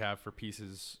they do have for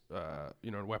pieces,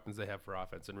 and weapons they have for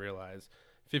offense, and realize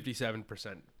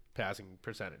 57% passing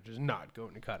percentage is not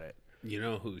going to cut it. You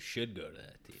know who should go to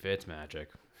that team? Fitzmagic.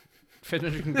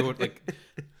 Fitzmagic can go like.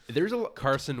 There's a lot.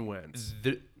 Carson Wentz.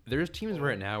 There's teams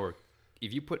right now where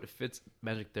if you put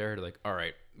Fitzmagic there, like, all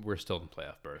right, we're still in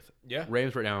playoff berth. Yeah.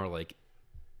 Rams right now are like,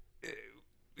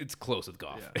 it's close with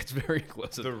Goff. Yeah. It's very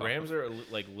close. The Rams are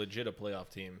like legit a playoff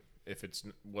team if it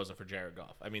wasn't for Jared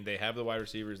Goff. I mean, they have the wide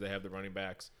receivers, they have the running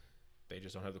backs, they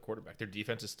just don't have the quarterback. Their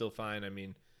defense is still fine. I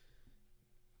mean,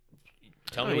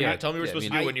 tell me what we're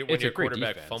supposed to do when your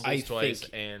quarterback fumbles twice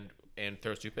and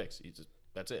throws 2 picks.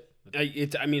 That's it.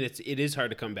 It is hard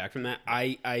to come back from that.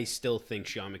 I still think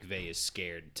Sean McVay is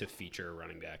scared to feature a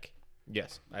running back.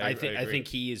 Yes, I think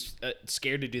he is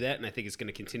scared to do that, and I think it's going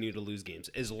to continue to lose games.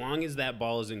 As long as that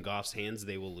ball is in Goff's hands,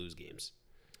 they will lose games.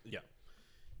 Yeah.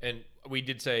 And we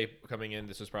did say coming in,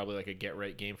 this was probably like a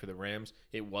get-right game for the Rams.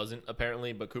 It wasn't,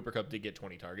 apparently, but Cooper Kupp did get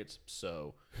 20 targets.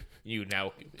 So you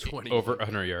now 20 over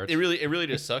 100 yards. It really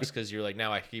just sucks because you're like,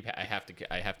 now I have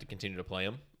to continue to play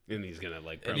him. And he's going to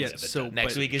probably have so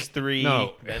Next week is 3.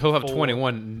 No, then he'll have 4.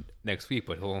 21 next week,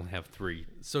 but he'll only have 3.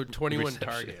 So 21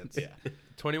 receptions. targets. Yeah.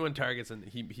 21 targets, and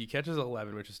he catches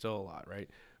 11, which is still a lot, right?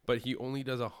 But he only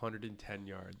does 110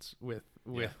 yards with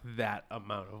that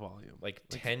amount of volume. Like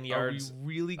 10 yards. Are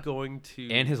we really going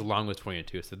to? And his long was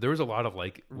 22, so there was a lot of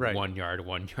like Right. 1 yard,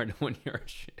 1 yard, 1 yard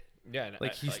shit. Yeah, and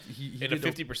Like, he and a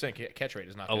did 50% catch rate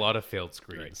is not A good. lot of failed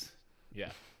screens. Yeah.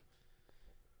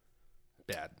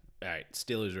 bad. All right,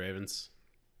 Steelers Ravens.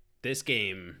 This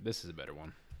game, This is a better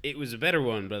one. it was a better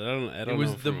one, but I don't It know.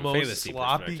 was the from a most fantasy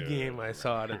sloppy perspective. game I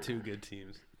saw out of 2 good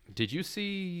teams. Did you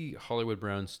see Hollywood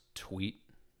Brown's tweet?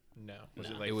 No. Was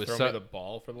No. it like It was throw so- me the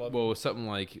ball for the love? Well, it was something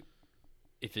like,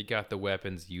 if you got the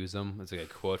weapons, use them. It's like a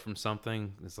quote from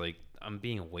something. It's like, I'm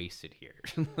being wasted here.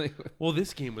 Like, Well,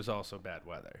 this game was also bad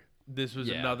weather. This was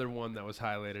Yeah. another one that was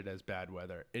highlighted as bad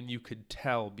weather, and you could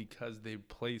tell because they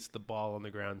placed the ball on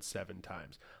the ground 7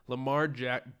 times.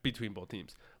 Between both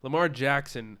teams, Lamar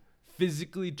Jackson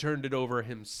physically turned it over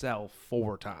himself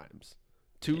 4 times.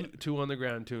 Two on the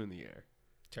ground, 2 in the air.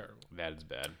 Terrible. that is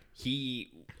bad.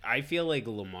 I feel like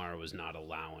Lamar was not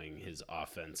allowing his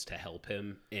offense to help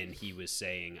him, and he was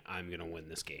saying, "I'm going to win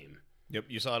this game." Yep,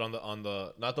 you saw it on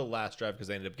the not the last drive because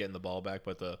they ended up getting the ball back,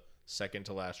 but the second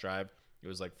to last drive. It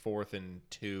was like 4th and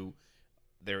 2.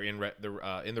 They're in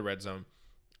the red zone,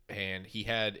 and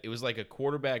it was like a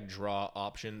quarterback draw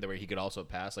option where he could also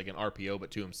pass like an RPO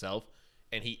but to himself,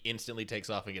 and he instantly takes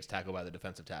off and gets tackled by the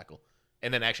defensive tackle,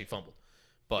 and then actually fumbled.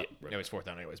 But it's 4th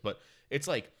down anyways. But it's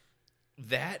like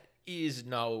that is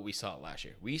not what we saw last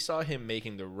year. We saw him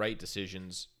making the right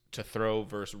decisions to throw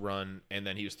versus run, and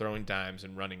then he was throwing dimes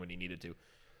and running when he needed to.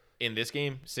 In this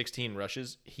game, 16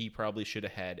 rushes, he probably should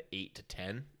have had 8 to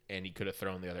 10, and he could have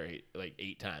thrown the other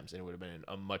 8 times, and it would have been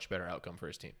a much better outcome for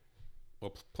his team.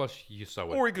 Well, plus you saw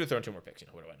what Or he could have thrown 2 more picks.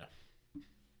 What do I know?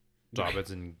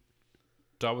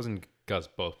 Dobbins and Gus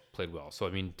both played well. So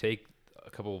I mean, take a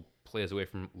couple plays away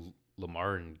from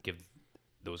Lamar and give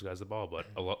those guys the ball. But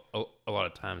a lot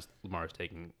of times Lamar is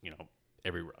taking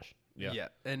every rush. Yeah.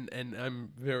 And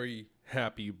I'm very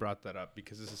happy you brought that up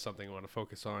because this is something I want to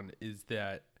focus on is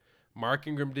that Mark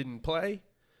Ingram didn't play.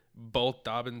 Both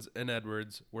Dobbins and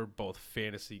Edwards were both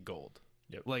fantasy gold.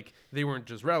 Yep. Like, they weren't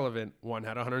just relevant. One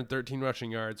had 113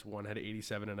 rushing yards. One had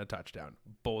 87 and a touchdown.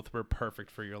 Both were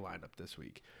perfect for your lineup this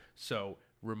week. So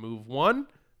remove one,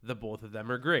 the both of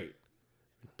them are great.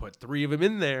 Put 3 of them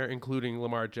in there, including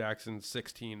Lamar Jackson's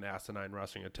 16 asinine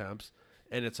rushing attempts,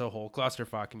 and it's a whole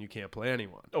clusterfuck, and you can't play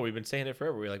anyone. Oh, we've been saying it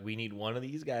forever. We're like, we need one of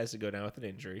these guys to go down with an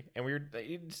injury, and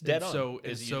it's dead on.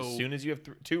 As soon as you have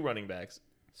 2 running backs,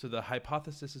 So the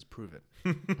hypothesis is proven.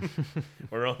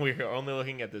 we're only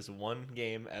looking at this one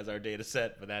game as our data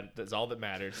set, but that's all that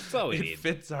matters. That's all we It need.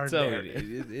 fits our That's all we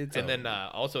narrative. need. It's And all then we need.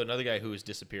 also another guy who has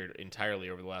disappeared entirely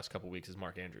over the last couple weeks is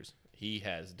Mark Andrews. He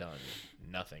has done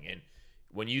nothing. And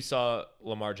when you saw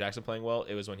Lamar Jackson playing well,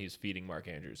 it was when he was feeding Mark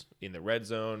Andrews in the red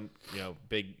zone.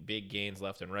 Big gains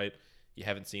left and right. You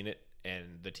haven't seen it,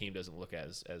 and the team doesn't look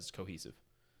as cohesive.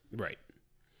 Right.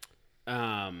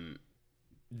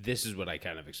 This is what I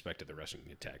kind of expected the rushing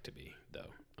attack to be, though,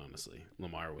 honestly.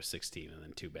 Lamar was 16, and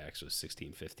then 2 backs was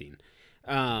 16-15.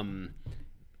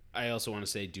 I also want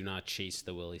to say do not chase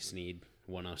the Willie Snead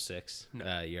 106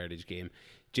 yardage game.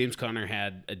 James Conner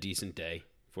had a decent day,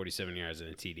 47 yards and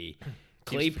a TD.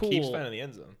 Claypool keeps finding the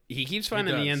end zone. He keeps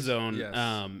finding the end does, zone.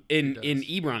 yes, In he does.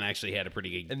 Ebron actually had a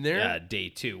pretty good And there- day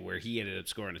too, where he ended up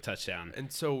scoring a touchdown.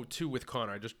 And so too with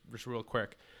Connor, just real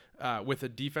quick, with a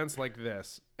defense like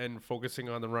this and focusing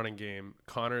on the running game,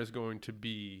 Connor is going to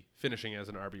be finishing as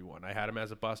an RB1. I had him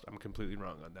as a bust. I'm completely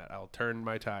wrong on that. I'll turn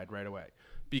my tide right away,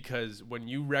 because when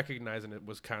you recognize, and it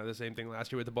was kind of the same thing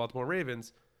last year with the Baltimore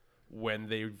Ravens, when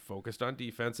they focused on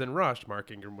defense and rushed,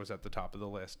 Mark Ingram was at the top of the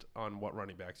list on what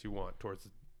running backs you want towards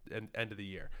the end of the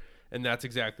year, and that's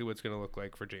exactly what's going to look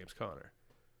like for James Conner.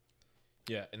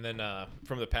 Yeah, and then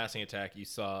from the passing attack, you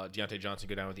saw Deontay Johnson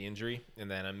go down with the injury,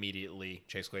 and then immediately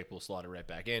Chase Claypool slotted right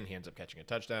back in. He ends up catching a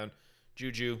touchdown.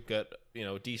 Juju got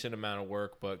a decent amount of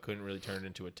work, but couldn't really turn it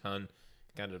into a ton.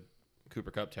 Kind of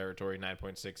Cooper Kupp territory,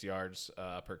 9.6 yards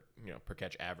per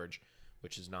catch average,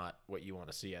 which is not what you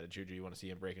want to see out of Juju. You want to see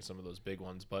him breaking some of those big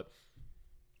ones, but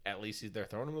at least they're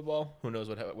throwing him the ball. Who knows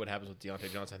what happens with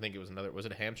Deontay Johnson? I think it was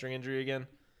it a hamstring injury again?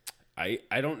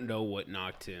 I don't know what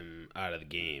knocked him out of the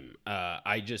game.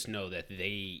 I just know that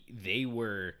they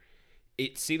were.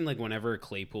 It seemed like whenever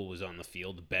Claypool was on the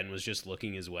field, Ben was just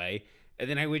looking his way, and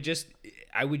then I would just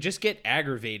get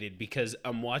aggravated because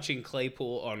I'm watching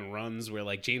Claypool on runs where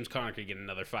like James Conner could get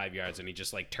another 5 yards and he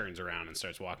just like turns around and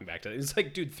starts walking back to it. It's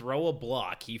like, dude, throw a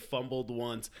block. He fumbled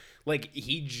once. Like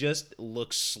he just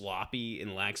looks sloppy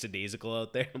and lackadaisical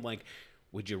out there. I'm like,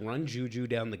 would you run Juju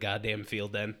down the goddamn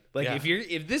field then? Like Yeah.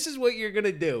 if this is what you're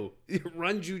gonna do,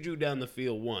 run Juju down the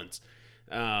field once.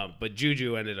 But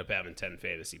Juju ended up having 10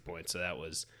 fantasy points, so that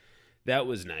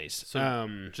was nice.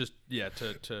 So just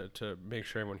to make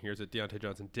sure everyone hears it, Deontay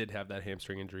Johnson did have that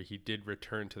hamstring injury. He did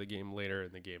return to the game later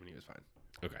in the game, and he was fine.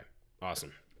 Okay,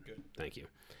 awesome, Good. thank you.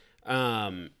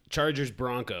 Chargers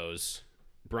Broncos.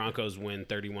 Broncos win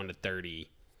 31-30.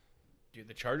 Dude,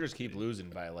 the Chargers keep losing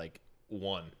by like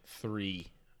 1-3.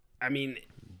 I mean,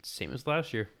 Same as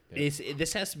last year.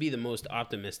 this has to be the most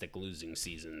optimistic losing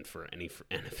season for any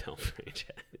NFL franchise.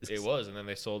 It was, and then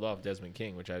they sold off Desmond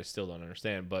King, which I still don't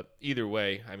understand. But either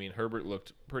way, I mean, Herbert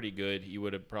looked pretty good. You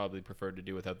would have probably preferred to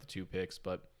do without the 2 picks,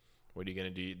 but what are you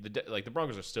going to do? The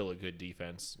Broncos are still a good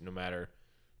defense, no matter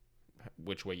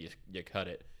which way you cut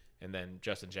it. And then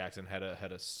Justin Jackson had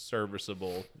a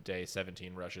serviceable day,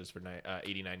 17 rushes for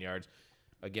 89 yards.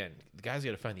 Again, the guy's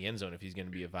got to find the end zone if he's going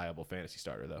to be a viable fantasy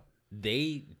starter, though.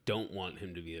 They don't want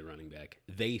him to be the running back.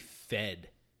 They fed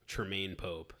Tremaine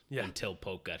Pope until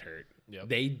Pope got hurt. Yep.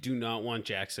 They do not want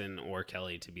Jackson or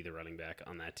Kelly to be the running back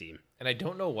on that team. And I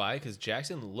don't know why, because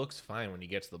Jackson looks fine when he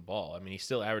gets the ball. I mean, he's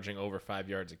still averaging over 5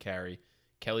 yards a carry.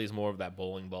 Kelly's more of that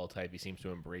bowling ball type. He seems to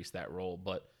embrace that role.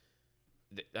 But,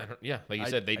 like you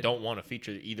said, they don't want to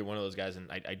feature either one of those guys,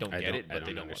 and I don't get it, but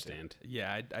they don't understand.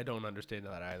 Yeah, I don't understand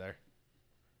that either.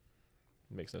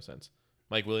 It makes no sense.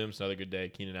 Mike Williams, another good day.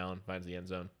 Keenan Allen finds the end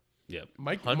zone. Yep.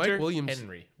 Mike Hunter Williams.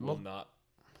 Henry will not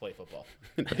play football.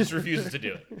 Just refuses to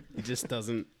do it. He just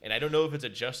doesn't. And I don't know if it's a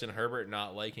Justin Herbert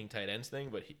not liking tight ends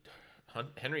thing, but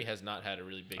Henry has not had a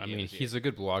really big I game mean, this year. he's a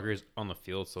good blogger on the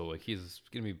field, so like he's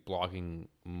gonna be blocking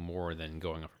more than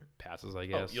going up for passes, I Oh,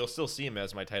 guess. you'll still see him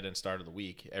as my tight end start of the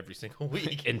week every single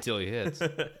week. Until he hits.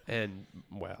 And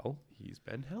well, he's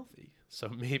been healthy, so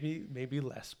maybe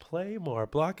less play, more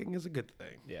blocking is a good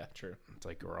thing. Yeah, true. It's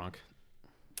like Gronk.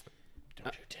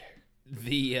 Don't you dare.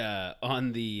 The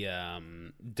on the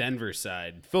Denver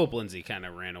side, Philip Lindsay kind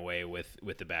of ran away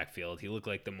with the backfield. He looked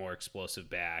like the more explosive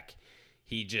back.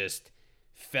 He just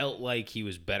felt like he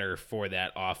was better for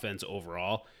that offense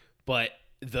overall. But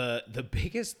the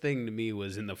biggest thing to me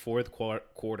was in the fourth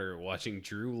quarter watching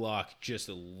Drew Lock just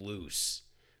loose.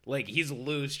 Like he's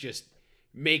loose, just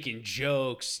making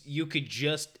jokes. You could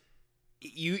just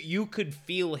you could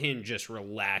feel him just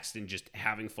relaxed and just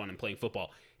having fun and playing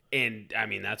football. And, I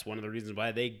mean, that's one of the reasons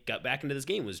why they got back into this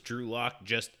game was Drew Lock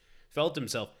just felt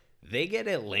himself. They get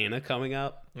Atlanta coming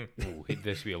up. Ooh,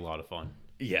 this should be a lot of fun.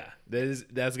 Yeah, that's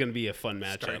going to be a fun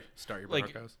matchup. Start your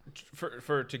Like, Broncos.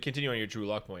 for to continue on your Drew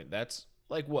Lock point, that's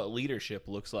like what leadership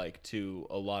looks like to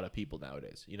a lot of people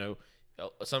nowadays. You know,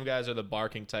 some guys are the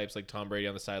barking types, like Tom Brady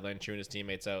on the sideline chewing his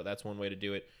teammates out. That's one way to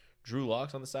do it. Drew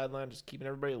Lock's on the sideline, just keeping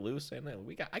everybody loose, saying,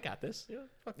 I got this. Yeah,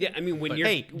 fuck Yeah, I mean, when you're...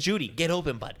 Hey, Judy, get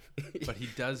open, bud. But he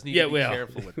does need yeah, to be well,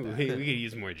 careful with that. we could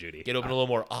use more Judy. Get open a little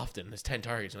more often. There's 10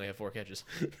 targets and they have 4 catches.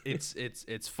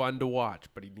 It's fun to watch,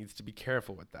 but he needs to be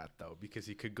careful with that though, because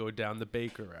he could go down the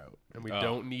Baker route, and we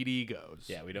don't need egos.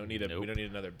 Yeah, we don't need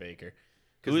another Baker.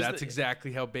 because that's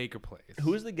exactly how Baker plays.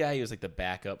 Who was the guy who was like the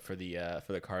backup for the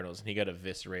Cardinals, and he got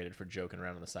eviscerated for joking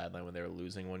around on the sideline when they were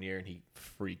losing one year, and he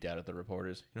freaked out at the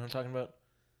reporters. You know what I'm talking about?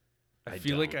 I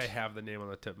feel like don't. I have the name on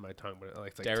the tip of my tongue, but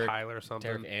it's like Derek- Tyler or something.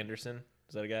 Derek Anderson.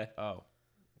 Is that a guy? Oh,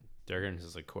 Derrick Henry's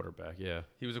is like quarterback. Yeah.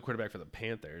 He was a quarterback for the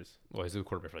Panthers. Well, he's a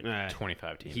quarterback for Nah, like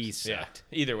 25 teams. He Yeah. sucked.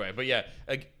 Either way, but yeah,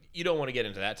 like, you don't want to get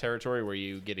into that territory where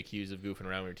you get accused of goofing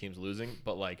around when your team's losing.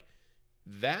 But like,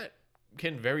 that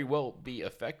can very well be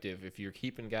effective if you're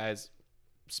keeping guys'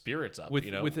 spirits up. With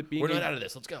it being we're not a- out of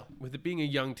this. Let's go. With it being a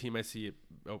young team, I see it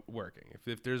working.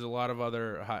 If there's a lot of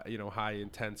other high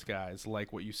intense guys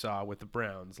like what you saw with the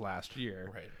Browns last year,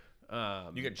 Right.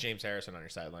 You got James Harrison on your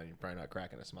sideline. You're probably not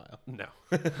cracking a smile. no.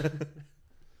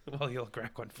 Well, he'll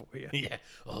crack one for you. Yeah.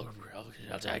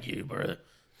 I'll tag you, brother.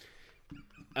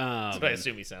 Um, That's what I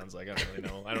assume he sounds like. I don't really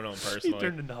know. I don't know him He personally.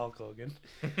 turned into Hulk Hogan.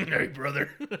 Hey, brother.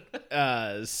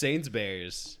 Saints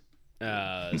Bears.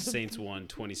 Saints won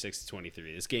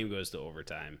 26-23. This game goes to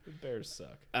overtime. The Bears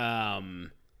suck.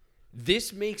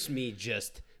 This makes me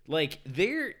just like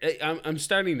I'm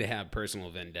starting to have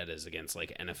personal vendettas against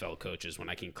like NFL coaches when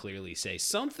I can clearly say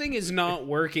something is not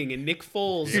working and Nick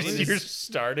Foles You're is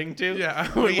starting to? Yeah.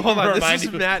 Let me Hold on. This remind is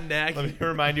you- Matt Let Nagy. me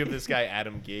remind you of this guy,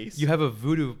 Adam Gase. You have a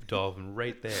voodoo dolphin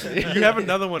right there. You have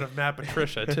another one of Matt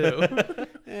Patricia too.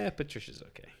 Patricia's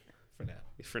okay for now.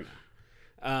 for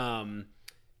now.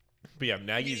 But yeah,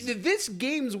 Nagy's. This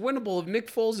game's winnable if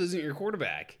Nick Foles isn't your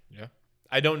quarterback. Yeah.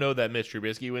 I don't know that Mitch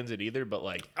Trubisky wins it either, but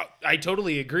like, I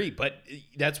totally agree, but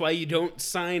that's why you don't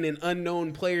sign an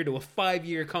unknown player to a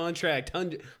 5-year contract,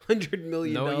 $100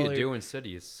 million. No, what you do instead,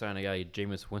 you sign a guy,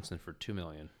 Jameis Winston, for $2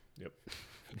 million. yep.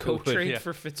 Go Would, trade yeah.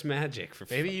 for Fitzmagic for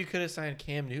Maybe you could have signed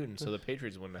Cam Newton so the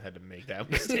Patriots wouldn't have had to make that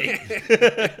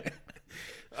mistake.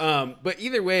 But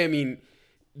either way, I mean,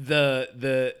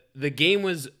 the game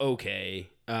was okay.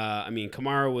 I mean,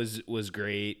 Kamara was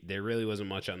great. There really wasn't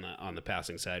much on the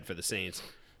passing side for the Saints.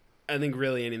 I think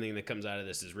really anything that comes out of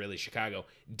this is really Chicago.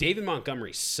 David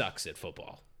Montgomery sucks at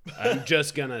football. I'm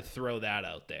just gonna throw that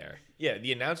out there. Yeah,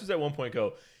 the announcers at one point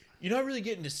go, "You're not really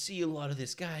getting to see a lot of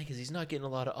this guy because he's not getting a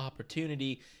lot of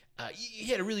opportunity. He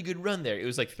had a really good run there. It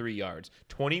was like 3 yards.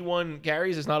 21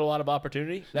 carries is not a lot of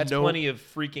opportunity. That's No- plenty of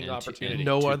freaking and opportunity.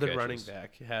 No 2 other catches. running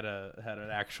back had an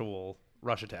actual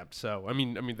rush attempt. So I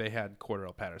mean they had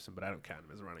Cordell Patterson, but I don't count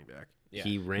him as a running back. Yeah.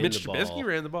 He ran Mitch the ball Trubisky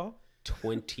ran the ball.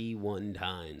 21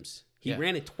 times. He Yeah.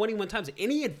 ran it 21 times,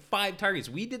 and he had 5 targets.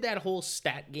 We did that whole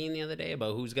stat game the other day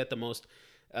about who's got the most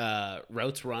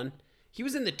routes run. He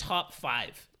was in the top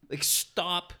 5. Like,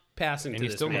 stop passing And to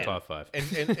he's this still in man. the top 5.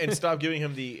 and stop giving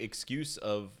him the excuse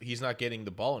of he's not getting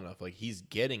the ball enough. Like, he's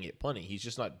getting it plenty. He's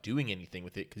just not doing anything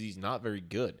with it because he's not very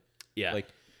good. Yeah. Like,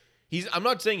 I'm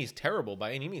not saying he's terrible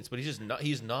by any means, but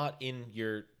he's not in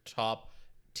your top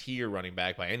tier running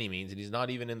back by any means, and he's not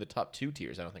even in the top 2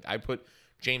 tiers. I don't think. I put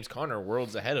James Conner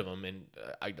worlds ahead of him, and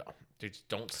I just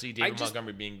don't see David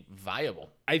Montgomery being viable.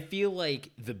 I feel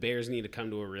like the Bears need to come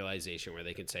to a realization where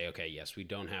they can say, okay, yes, we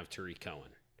don't have Tariq Cohen,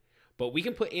 but we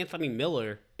can put Anthony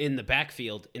Miller in the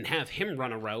backfield and have him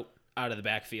run a route out of the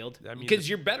backfield. I mean, because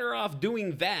you're better off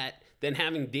doing that than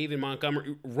having David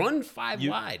Montgomery run 5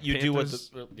 wide. You do what Panthers-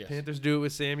 the yes. Panthers do it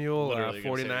with Samuel. Literally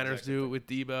gonna say the 49ers exact do it with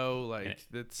Debo. Like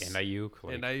that's And Ayuk.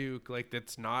 Like, and Ayuk. Like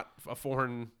that's not a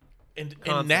foreign. And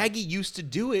concept. Nagy used to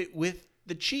do it with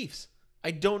the Chiefs.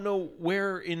 I don't know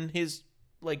where in his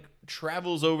like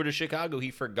travels over to Chicago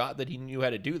he forgot that he knew how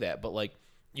to do that. But like,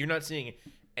 you're not seeing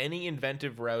any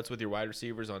inventive routes with your wide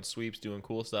receivers on sweeps doing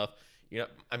cool stuff.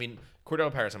 I mean,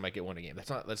 Cordell Patterson might get one a game. That's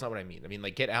not what I mean. I mean,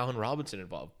 like, get Allen Robinson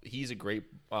involved. He's a great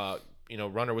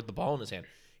runner with the ball in his hand.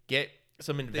 Get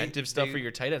some inventive stuff for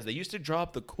your tight ends. They used to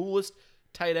drop the coolest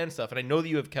tight end stuff, and I know that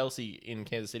you have Kelsey in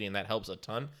Kansas City, and that helps a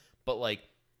ton. But like,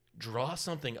 draw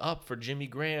something up for Jimmy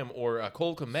Graham or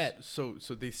Cole Kmet. So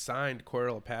they signed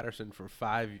Cordell Patterson for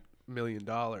 $5 million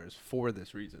for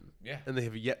this reason. Yeah. and they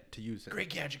have yet to use him. Great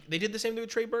gadget. They did the same thing with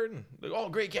Trey Burton. Like, oh,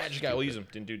 great gadget guy. We'll use him.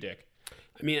 Didn't do dick.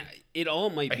 I mean, it all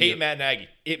might I be. hate Matt Nagy.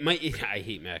 It might. I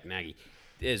hate Matt Nagy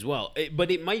as well, but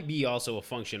it might be also a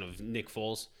function of Nick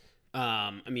Foles.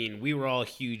 I mean, we were all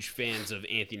huge fans of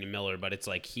Anthony Miller, but it's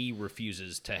like he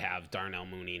refuses to have Darnell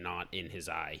Mooney not in his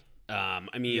eye. I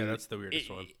mean, Yeah, that's the weirdest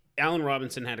one. Allen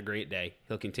Robinson had a great day.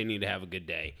 He'll continue to have a good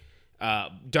day.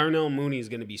 Darnell Mooney is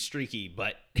going to be streaky,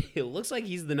 but it looks like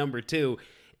he's the number 2.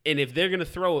 And if they're going to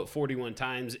throw it 41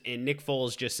 times and Nick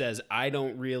Foles just says, I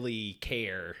don't really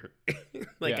care,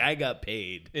 like, Yeah. I got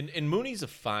paid. And Mooney's a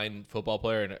fine football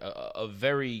player and a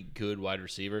very good wide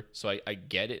receiver, so I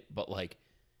get it. But like,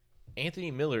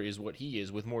 Anthony Miller is what he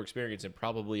is with more experience and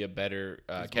probably a better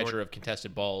catcher more- of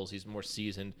contested balls. He's more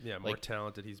seasoned. Yeah, more like,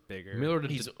 talented. He's bigger. Miller did,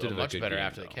 he's did a much good better game,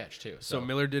 after the though. catch too. So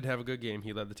Miller did have a good game.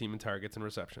 He led the team in targets and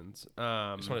receptions.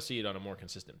 I just want to see it on a more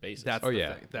consistent basis. That's Oh the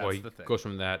yeah. thing. That's Well, he the thing. goes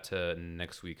from that to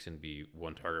next week's and be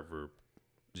 1 target for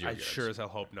 0 I yards. sure as hell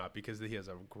hope not because he has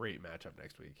a great matchup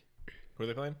next week. Who are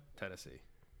they playing? Tennessee.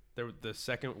 They're the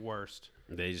second worst.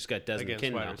 They just got Desmond Against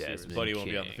King wide now. receivers. Desmond But he won't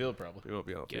be on the King. field probably. We won't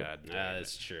be able to. God damn it.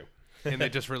 That's true. And they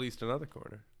just released another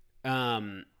corner.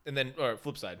 And then, or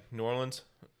flip side, New Orleans,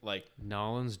 like,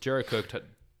 Nolans, Jared Cook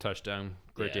touchdown.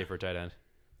 Great Yeah. day for a tight end.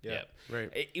 yeah.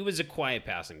 Right. It was a quiet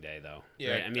passing day, though.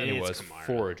 Yeah, right? I mean, It it's was Kamara.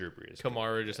 for Drew Brees.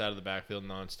 Kamara just out of the backfield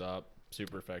nonstop,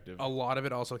 super effective. A lot of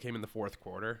it also came in the fourth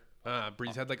quarter.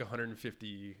 Breeze had like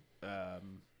 150,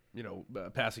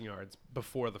 passing yards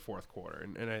before the fourth quarter,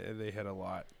 and they had a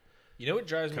lot. You know what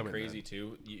drives me Coming crazy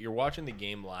too? You're watching the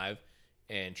game live,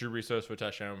 and Drew Brees throws for a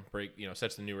touchdown,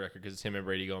 sets the new record because it's him and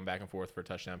Brady going back and forth for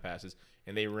touchdown passes,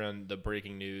 and they run the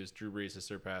breaking news: Drew Brees has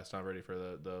surpassed Tom Brady for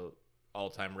the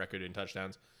all-time record in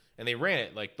touchdowns, and they ran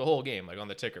it like the whole game, like on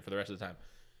the ticker for the rest of the time.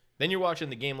 Then you're watching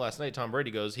the game last night. Tom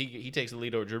Brady goes, he takes the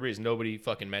lead over Drew Brees. Nobody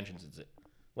fucking mentions it.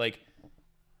 Like,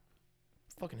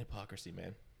 fucking hypocrisy,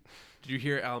 man. Did you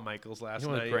hear Al Michaels last You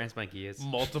know what night? Grant's Mikey is?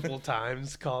 Multiple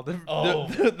times called them Oh.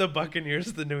 the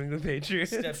Buccaneers the New England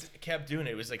Patriots. Steph kept doing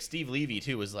it. It was like Steve Levy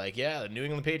too was like, yeah, the New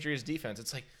England Patriots defense.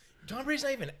 It's like Tom Brady's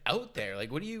not even out there.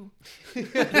 Like, what do you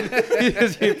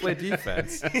Because he played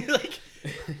defense. like?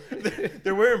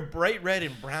 They're wearing bright red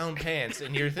and brown pants,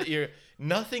 and you're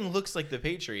nothing looks like the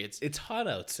Patriots. It's hot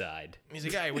outside. He's a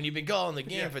guy when you've been calling the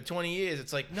game for 20 years.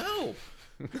 It's like no,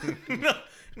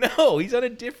 no, he's on a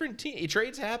different team.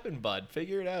 Trades happen, bud.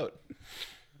 Figure it out.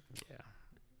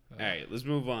 All right, let's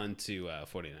move on to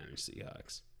 49ers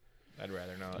Seahawks. I'd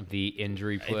rather not. The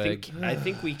injury plague. I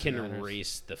think we can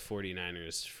erase the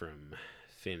 49ers from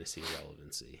fantasy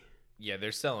relevancy. Yeah,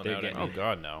 they're selling They're out. getting- Oh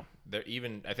God, no. They're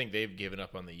even. I think they've given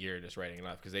up on the year just writing it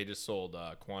off because they just sold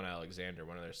Quan Alexander,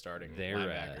 one of their starting They're,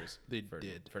 linebackers. they for,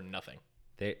 did. for nothing.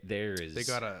 There is They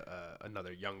got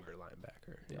another younger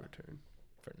linebacker in return.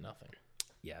 For nothing.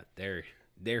 yeah,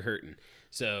 they're hurting.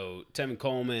 So Tevin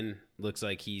Coleman looks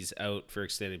like he's out for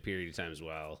extended period of time as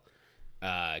well.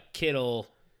 Kittle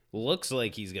looks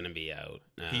like he's gonna be out.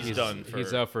 He's done.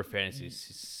 He's out for fantasy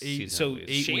season. So at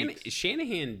least.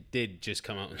 Shanahan did just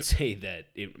come out and say that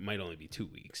it might only be 2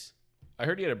 weeks. I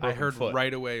heard he had a I broken heard foot.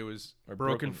 right away it was Or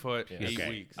broken broken- foot, yeah. 8 Okay,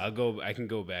 weeks. I can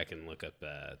go back and look up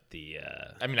the.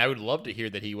 I mean, I would love to hear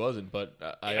that he wasn't, but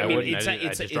I mean, wouldn't. it's, I it's,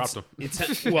 just it's, dropped him.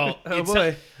 it's well, Oh, it's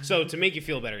boy. so to make you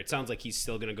feel better, it sounds like he's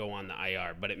still going to go on the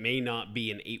IR, but it may not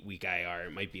be an 8-week IR.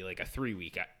 It might be like a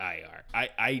 3-week IR.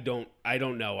 I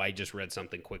don't know. I just read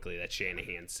something quickly that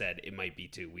Shanahan said it might be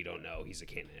 2. We don't know. He's a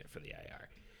candidate for the IR.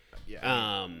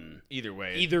 yeah. Either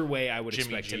way, Either way, I would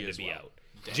Jimmy expect G him to as be well. out.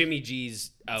 Jimmy G's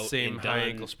out. Same and high done.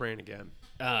 ankle sprain again.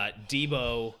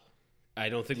 Debo, I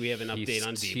don't think we have an update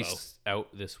on Debo. He's out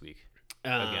this week.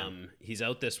 He's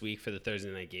out this week for the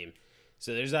Thursday night game.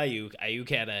 So there's Ayuk.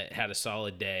 Ayuk had a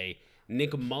solid day.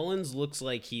 Nick Mullins looks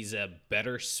like he's a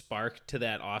better spark to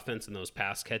that offense and those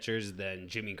pass catchers than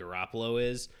Jimmy Garoppolo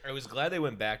is. I was glad they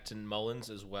went back to Mullins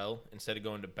as well instead of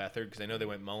going to Beathard because I know they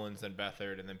went Mullins then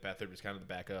Beathard and then Beathard was kind of the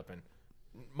backup and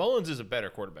Mullins is a better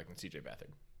quarterback than CJ Beathard.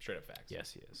 Straight up facts.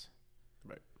 Yes, he is.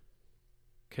 Right.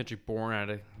 Kendrick Bourne had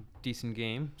a decent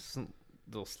game.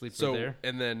 Little sleeper So there.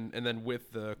 and then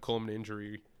with the Coleman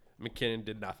injury, McKinnon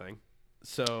did nothing.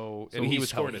 So And he was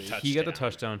scored a healthy. touchdown. He got the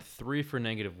touchdown, 3 for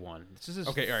 -1. This is his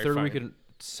Okay, all right, third fine.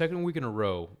 second week in a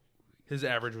row. His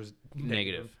average was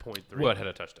Negative. -0.3. What had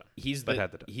a touchdown? He's But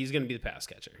had the- he's going to be the pass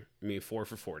catcher. I mean, 4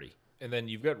 for 40. And then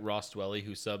you've got Ross Dwelly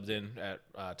who subbed in at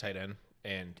tight end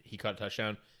and he caught a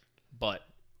touchdown. But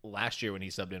last year when he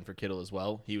subbed in for Kittle as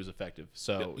well, he was effective.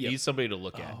 So Yep. he's somebody to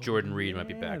look at. Jordan Reed might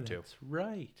be back too. That's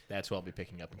right. That's who I'll be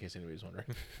picking up in case anybody's wondering.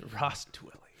 Ross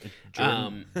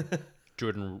Twilly.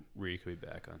 Jordan Reed could be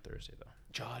back on Thursday though.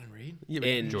 Jordan Reed? Yeah,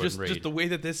 And but Jordan just Reed. the way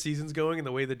that this season's going and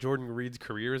the way that Jordan Reed's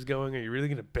career is going, are you really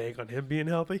going to bank on him being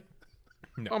healthy?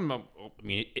 I'm not, I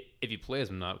mean, if he plays,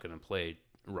 I'm not going to play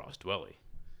Ross Dwelly.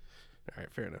 All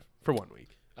right, fair enough. For 1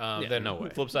 week. Then no way.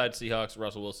 flip side, Seahawks,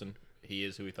 Russell Wilson. He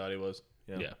is who he thought he was.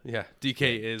 Yeah. Yeah,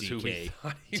 DK is who we DK.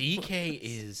 thought he DK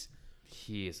is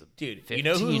He is a dude. You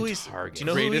know who 15 he's target. do you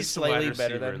know who he's Greatest wide slightly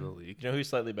better receiver than? in the league. Do you know who he's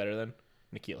slightly better than?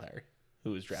 Nikhil Harry,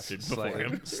 who was drafted before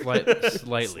him.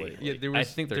 slightly. Yeah, there I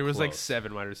was think there was like close.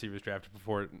 7 wide receivers drafted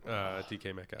before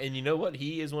DK Metcalf. And you know what?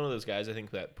 He is one of those guys I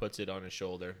think that puts it on his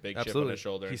shoulder, big chip on Absolutely. his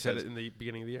shoulder. He and said says, it in the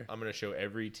beginning of the year. I'm going to show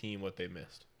every team what they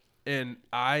missed. And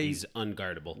I He's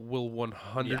unguardable. will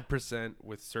 100%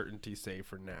 with certainty say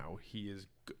for now, he is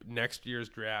next year's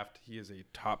draft, he is a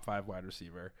top 5 wide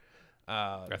receiver.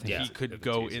 think Yeah. He if could it's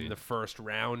go easy. in the first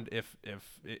round if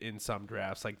in some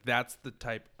drafts. Like that's the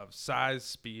type of size,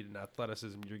 speed, and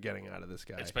athleticism you're getting out of this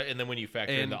guy. And then when you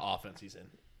factor in And- the offense he's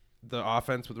in. The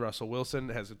offense with Russell Wilson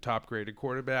has a top graded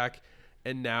quarterback,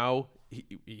 and now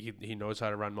he knows how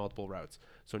to run multiple routes.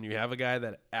 So when you have a guy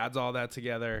that adds all that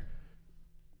together,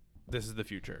 this is the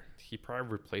future. He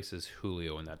probably replaces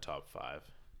Julio in that top 5.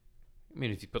 I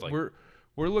mean, if you put like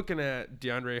We're looking at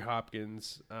DeAndre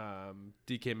Hopkins,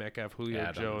 DK Metcalf, Julio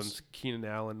Adams. Jones, Keenan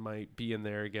Allen might be in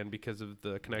there again because of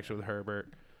the connection with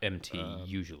Herbert. MT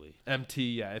usually.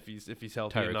 MT, yeah, if he's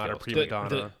healthy Tyreek and not a Hill. prima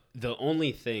donna. The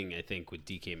only thing I think with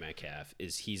DK Metcalf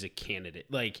is he's a candidate.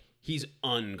 Like, he's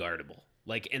unguardable.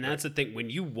 Like, and that's the thing. When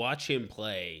you watch him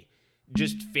play,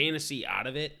 just fantasy out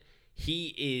of it,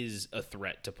 he is a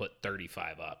threat to put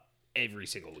 35 up every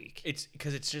single week. It's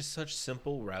because it's just such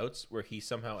simple routes where he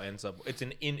somehow ends up. It's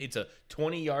a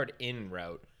 20-yard in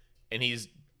route, and he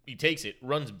takes it,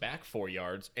 runs back 4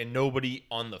 yards, and nobody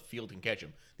on the field can catch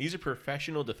him. These are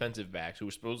professional defensive backs who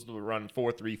were supposed to run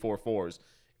 4-3, 4-4s,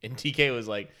 and TK was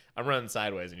like, "I'm running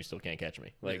sideways, and you still can't catch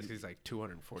me." Like, He's like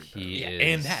 240 pounds. He yeah, is,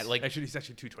 and that like, Actually, he's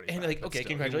actually 225. and like, but okay, still,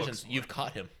 he congratulations, looks you've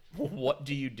caught him. What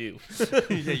do you do?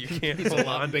 yeah, you can't. He's a hold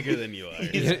lot on. bigger than you are.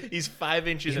 He's 5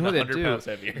 inches you and know what they 100 do? pounds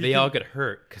heavier. They all get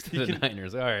hurt because the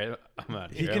Niners. All right, I'm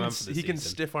out of He here. can I'm out for the he can season.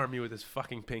 stiff arm you with his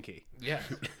fucking pinky. Yeah,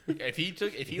 if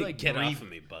he like Get breathed, off of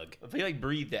me, bug. if he like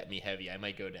breathed at me heavy, I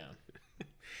might go down.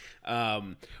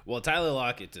 Well, Tyler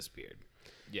Lockett disappeared.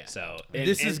 Yeah. So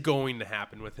This is going to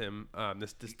happen with him.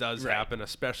 This does Right. happen,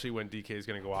 especially when DK is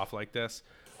going to go off like this.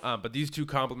 But these two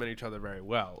complement each other very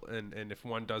well, and if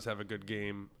one does have a good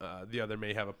game, the other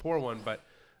may have a poor one. But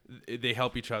they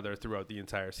help each other throughout the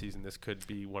entire season. This could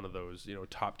be one of those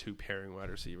top 2 pairing wide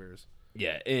receivers.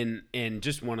 Yeah, and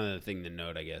just one other thing to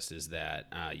note, I guess, is that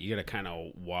you got to kind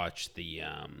of watch the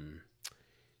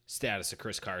status of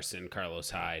Chris Carson,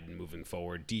 Carlos Hyde moving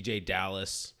forward. DJ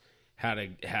Dallas had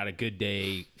a good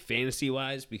day fantasy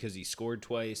wise because he scored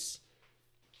twice.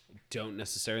 Don't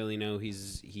necessarily know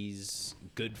he's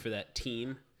good for that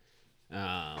team.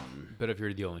 But if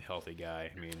you're the only healthy guy,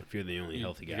 I mean, If you're the only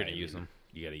healthy guy, you're gonna use him.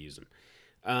 You got to use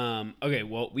him. Okay,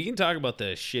 well, we can talk about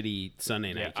the shitty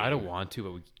Sunday night game. I don't want to,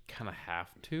 but we kind of have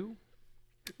to.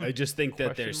 I just think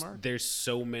that Question mark? there's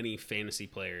so many fantasy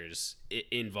players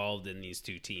involved in these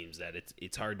two teams that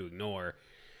it's hard to ignore.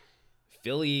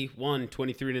 Philly won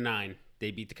 23-9.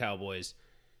 They beat the Cowboys.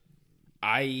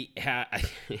 I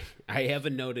have a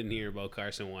note in here about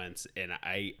Carson Wentz, and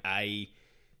I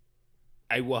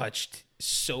watched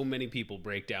so many people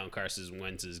break down Carson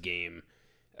Wentz's game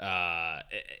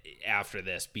after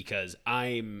this because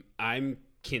I'm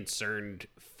concerned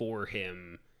for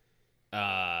him.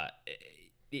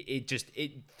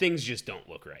 Things just don't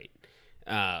look right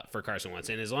for Carson Wentz,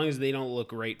 and as long as they don't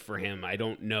look right for him, I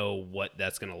don't know what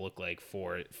that's going to look like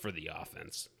for the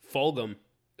offense. Fulgham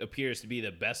appears to be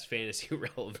the best fantasy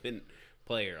relevant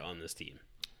player on this team.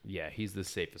 Yeah, he's the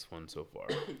safest one so far.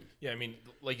 Yeah, I mean,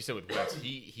 like you said with Wentz,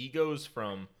 he goes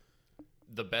from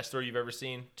the best throw you've ever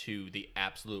seen to the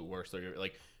absolute worst throw.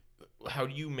 Like, how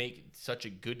do you make such a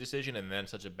good decision and then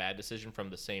such a bad decision from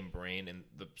the same brain and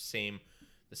the same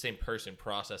person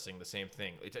processing the same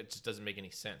thing? It just doesn't make any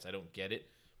sense. I don't get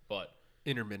it, but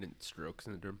Intermittent stroke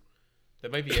syndrome.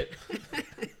 that might be it.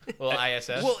 Well,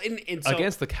 ISS. Well, and so,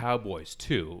 Against the Cowboys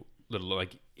too.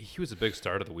 Like he was a big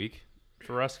start of the week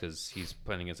for us because he's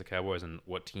playing against the Cowboys. And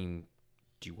what team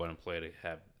do you want to play to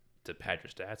have to pad your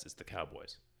stats? It's the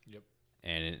Cowboys. Yep.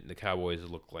 And the Cowboys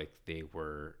looked like they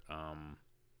were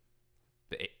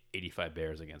the 85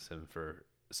 Bears against him for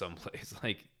some plays.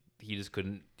 Like he just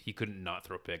couldn't not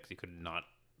throw picks. He could not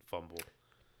fumble.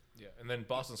 Yeah, and then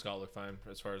Boston Scott looked fine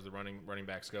as far as the running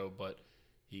backs go, but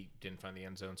he didn't find the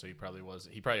end zone, so he probably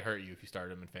hurt you if you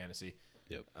started him in fantasy.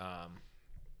 Yep.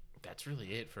 That's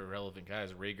really it for relevant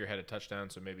guys. Rager had a touchdown,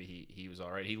 so maybe he was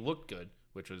all right. He looked good,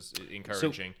 which was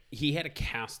encouraging. So he had a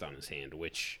cast on his hand,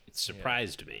 which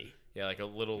surprised me. Yeah, like a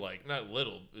little, like not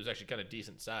little. It was actually kind of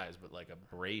decent size, but like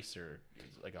a brace or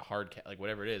like a hard like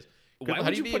whatever it is. Why How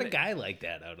would do you put even- a guy like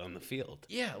that out on the field?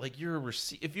 Yeah, like you're a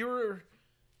if you were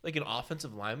like an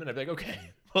offensive lineman, I'd be like, okay,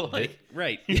 but like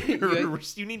Right.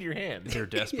 you need your hands. They're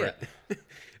desperate. Yeah.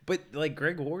 But like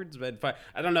Greg Ward's been fine.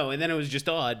 I don't know. And then it was just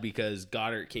odd because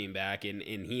Goddard came back and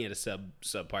he had a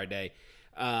subpar day.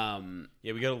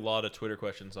 Yeah, we got a lot of Twitter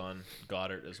questions on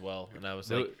Goddard as well, and I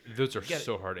was like, Those are get it.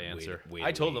 so hard to answer. Wait I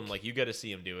a told week. him like you got to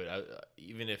see him do it.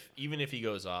 Even if he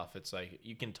goes off, it's like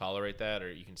you can tolerate that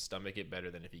or you can stomach it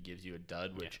better than if he gives you a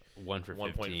dud, which 1 for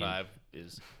 15. 1.5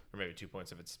 is, or maybe 2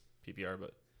 points if it's PPR.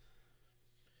 But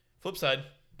flip side,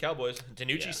 Cowboys.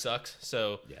 Danucci Yeah. sucks,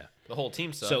 so Yeah. the whole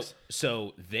team sucks.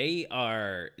 So they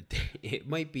are. It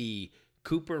might be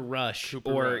Cooper Rush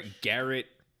or Rush. Garrett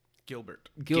Gilbert.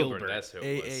 Gilbert, that's who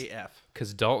it was. AAF.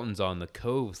 Because Dalton's on the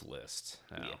Coves list.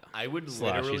 now. Yeah. I would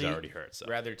Slash, he's literally already hurt, so.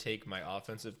 rather take my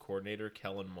offensive coordinator,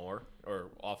 Kellen Moore,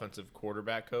 or offensive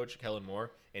quarterback coach, Kellen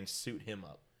Moore, and suit him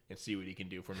up and see what he can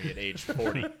do for me at age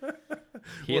 40.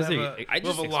 He We'll has have a, a,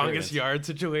 we'll have a longest yard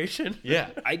situation. Yeah.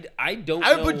 I don't.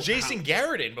 I would know put Jason how-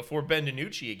 Garrett in before Ben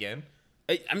DiNucci again.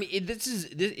 I mean, this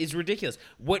is ridiculous.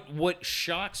 What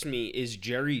shocks me is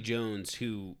Jerry Jones,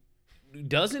 who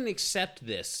doesn't accept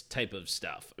this type of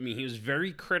stuff. I mean, he was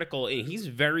very critical, and he's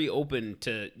very open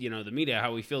to the media,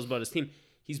 how he feels about his team.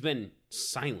 He's been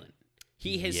silent.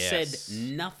 He has Yes. said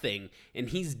nothing, and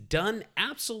he's done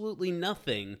absolutely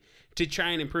nothing to try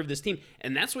and improve this team.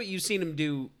 And that's what you've seen him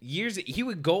do years. He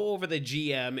would go over the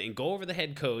GM and go over the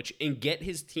head coach and get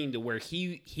his team to where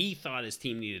he thought his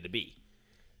team needed to be.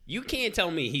 You can't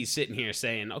tell me he's sitting here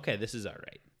saying, okay, this is all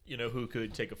right. You know who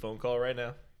could take a phone call right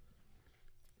now?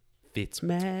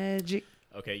 Fitzmagic.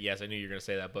 Okay, yes, I knew you were going to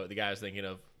say that, but the guy I was thinking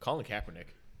of, Colin Kaepernick.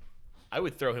 I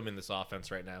would throw him in this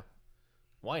offense right now.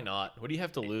 Why not? What do you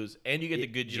have to lose? And you get the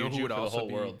good You know juju who would for the also whole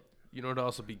be? world. You know what would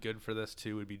also be good for this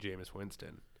too would be Jameis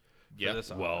Winston. Yeah, this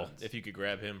well, offense. if you could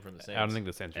grab him from the Saints. I don't think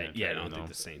the Saints are gonna Yeah, I trade him, don't think though.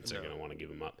 the Saints are going to want to give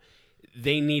him up.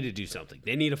 They need to do something.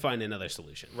 They need to find another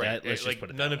solution. Right, Let's just like put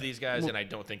it none that of way. these guys, and I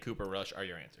don't think Cooper Rush are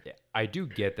your answer. Yeah, I do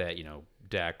get that,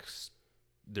 Dak's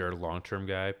their long-term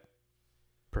guy,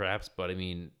 perhaps, but I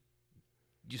mean,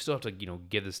 you still have to,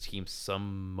 give this team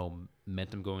some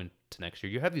momentum going to next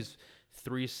year. You have these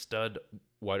 3 stud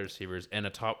wide receivers and a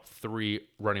top 3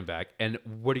 running back, and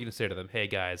what are you going to say to them? Hey,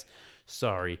 guys,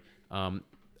 sorry, I'm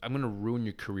going to ruin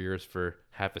your careers for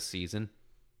half a season,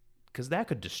 because that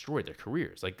could destroy their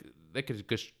careers. Like, that could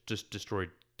just destroy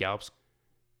Gallup's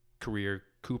career.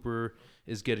 Cooper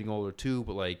is getting older too,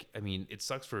 but it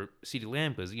sucks for CeeDee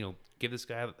Lamb because give this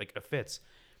guy like a Fitz.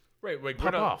 Right, like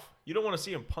Pop off. You don't want to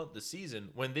see him punt the season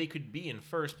when they could be in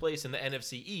first place in the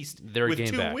NFC East They're a with game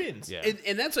 2 back. wins. Yeah.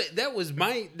 And that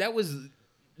was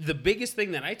the biggest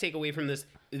thing that I take away from this.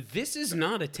 This is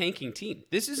not a tanking team.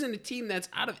 This isn't a team that's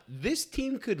out of. This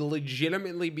team could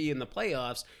legitimately be in the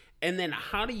playoffs. And then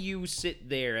how do you sit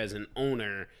there as an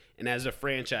owner and as a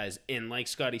franchise and, like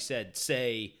Scotty said,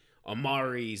 say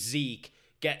Amari, Zeke,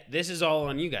 this is all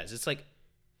on you guys. It's like,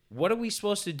 what are we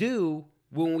supposed to do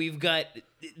when we've got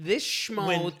this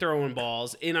schmo throwing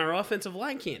balls and our offensive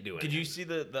line can't do it? Did you see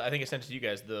the I think I sent it to you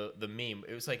guys, the meme?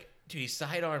 It was like, dude, he's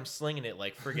sidearm slinging it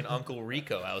like friggin' Uncle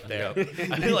Rico out there. I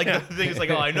feel like the thing is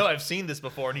like, oh, I know I've seen this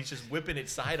before, and he's just whipping it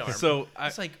sidearm. So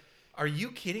it's like, are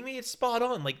you kidding me? It's spot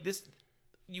on. Like this,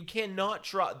 you cannot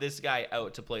trot this guy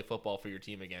out to play football for your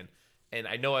team again. And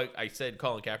I know I said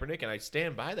Colin Kaepernick, and I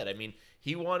stand by that. I mean,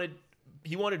 he wanted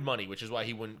money, which is why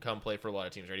he wouldn't come play for a lot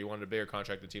of teams, right? He wanted a bigger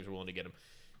contract than teams were willing to get him.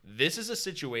 This is a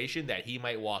situation that he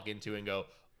might walk into and go,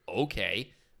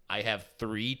 okay, I have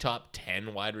 3 top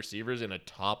 10 wide receivers and a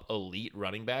top elite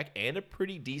running back and a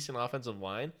pretty decent offensive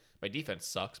line. My defense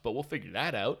sucks, but we'll figure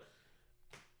that out.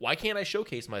 Why can't I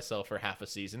showcase myself for half a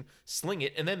season, sling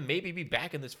it, and then maybe be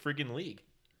back in this friggin' league?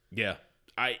 Yeah.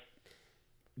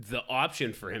 The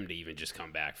option for him to even just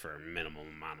come back for a minimum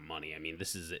amount of money. I mean,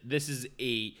 this is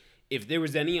if there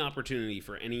was any opportunity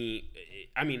for any,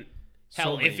 I mean,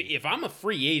 hell, if I'm a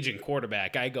free agent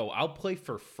quarterback, I'll play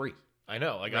for free. I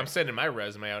know. Like, I'm sending my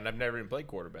resume out, and I've never even played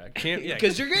quarterback.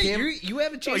 Because you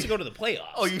have a chance to go to the playoffs.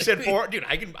 Oh, you said 4? Dude,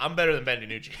 I'm better than Ben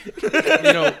DiNucci.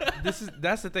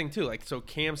 That's the thing too. Like, so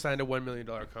Cam signed a $1 million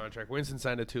contract. Winston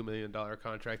signed a $2 million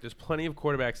contract. There's plenty of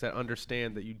quarterbacks that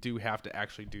understand that you do have to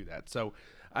actually do that. So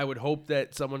I would hope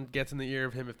that someone gets in the ear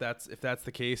of him if that's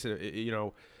the case. There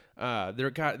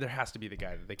has to be the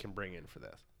guy that they can bring in for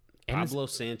this. Pablo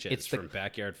Sanchez it's the- from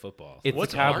Backyard Football. It's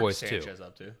What's the Cowboys Mark too. Sanchez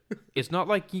up to? It's not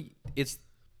like it's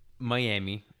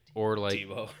Miami or like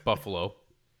Tebow. Buffalo,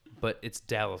 but it's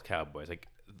Dallas Cowboys, like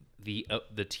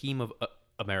the team of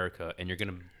America, and you're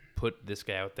gonna put this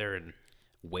guy out there and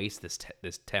waste this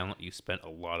talent you spent a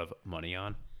lot of money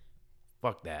on.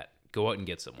 Fuck that. Go out and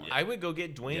get someone. I would go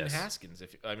get Dwayne Yes. Haskins.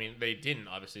 They didn't,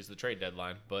 obviously, it's the trade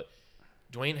deadline, but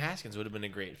Dwayne Haskins would have been a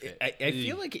great fit. I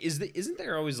feel like isn't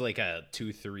there always like a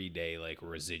 2-3 day like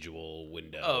residual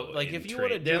window? Oh, like in if you trade?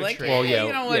 wanna do They're a like, trade- Well, yeah, yeah,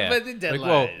 you know what? yeah. But the Like, deadline.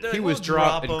 well, They're he like, was we'll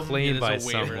dropped drop and him. claimed by There's a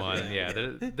waiver someone. thing. Yeah,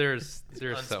 there's something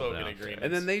Unspoken else. agreement.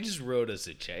 And then they just wrote us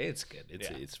a check. It's good. It's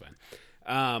Yeah.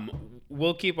 fine.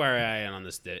 We'll keep our eye on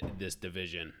this this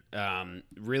division.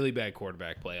 Really bad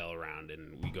quarterback play all around,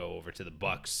 and we go over to the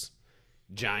Bucks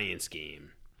Giants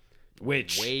game,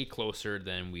 which Way closer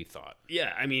than we thought.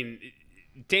 yeah, I mean,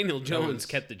 Daniel Jones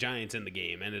kept the Giants in the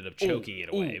game, ended up choking it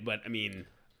away. But I mean,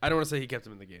 I don't want to say he kept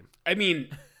him in the game.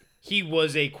 he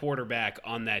was a quarterback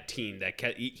on that team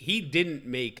he didn't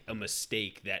make a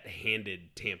mistake that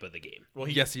handed Tampa the game. Well,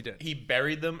 Yes, he did. He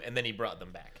buried them and then he brought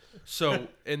them back. So,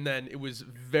 and then it was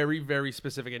very, very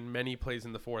specific in many plays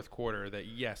in the fourth quarter that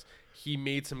yes, he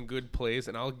made some good plays,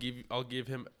 and I'll give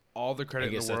him all the I credit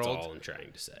in guess the that's world. all I'm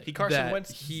trying to say. He Carson that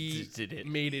Wentz he did it.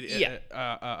 made it Yeah.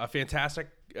 a fantastic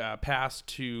pass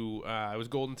to it was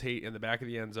Golden Tate in the back of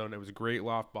the end zone. It was a great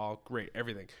loft ball, great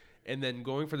everything, and then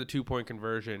going for the 2-point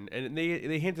conversion. And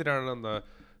they hinted on it on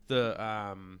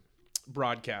the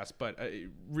broadcast, but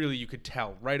really you could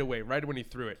tell right away, right when he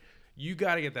threw it. You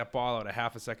got to get that ball out a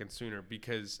half a second sooner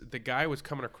because the guy was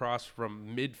coming across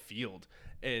from midfield,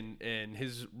 and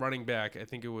his running back, I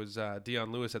think it was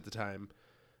Deion Lewis at the time,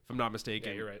 if I'm not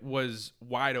mistaken, Yeah, you're right. was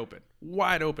wide open.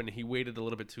 He waited a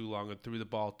little bit too long and threw the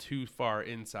ball too far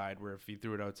inside, where if he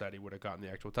threw it outside, he would have gotten the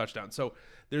actual touchdown. So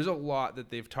there's a lot that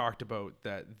they've talked about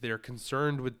that they're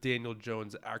concerned with Daniel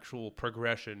Jones' actual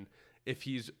progression if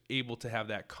he's able to have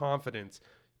that confidence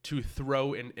to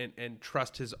throw and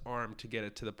trust his arm to get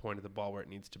it to the point of the ball where it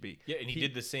needs to be. Yeah, and he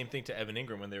did the same thing to Evan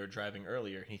Ingram when they were driving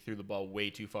earlier. He threw the ball way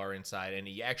too far inside, and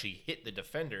he actually hit the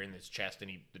defender in his chest,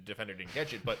 and the defender didn't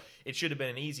catch it. But it should have been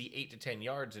an easy 8 to 10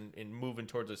 yards and moving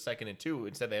towards a 2nd and 2.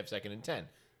 Instead, they have 2nd and 10.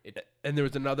 And there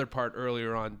was another part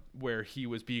earlier on where he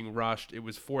was being rushed. It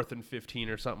was 4th and 15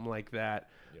 or something like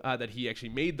that, that he actually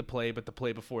made the play. But the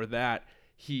play before that,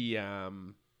 he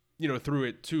threw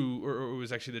it too, or it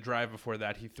was actually the drive before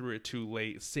that. He threw it too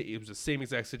late. It was the same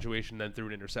exact situation, then threw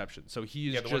an interception. So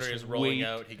he's the one where he was rolling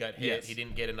out. He got hit. Yes. He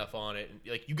didn't get enough on it.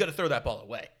 Like, you got to throw that ball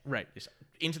away. Right. Just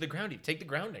into the ground. Take the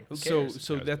grounding. Who So cares?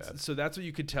 that's what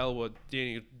you could tell what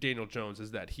Daniel Jones is,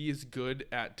 that he is good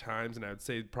at times, and I would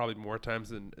say probably more times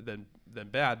than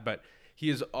bad, but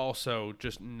he is also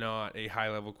just not a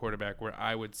high level quarterback where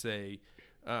I would say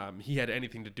he had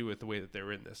anything to do with the way that they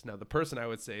were in this. Now, the person I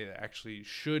would say that actually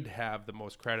should have the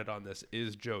most credit on this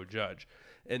is Joe Judge,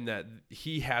 in that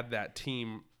he had that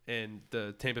team and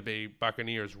the Tampa Bay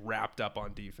Buccaneers wrapped up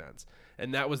on defense.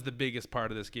 And that was the biggest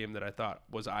part of this game that I thought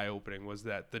was eye-opening, was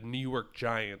that the New York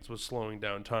Giants was slowing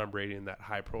down Tom Brady in that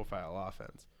high-profile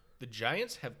offense. The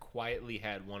Giants have quietly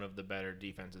had one of the better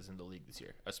defenses in the league this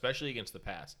year, especially against the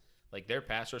pass. Like, their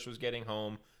pass rush was getting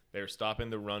home. They were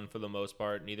stopping the run for the most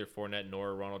part. Neither Fournette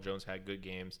nor Ronald Jones had good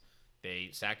games. They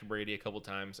sacked Brady a couple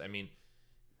times. I mean,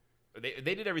 they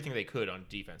did everything they could on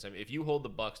defense. I mean, if you hold the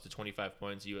Bucs to 25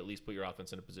 points, you at least put your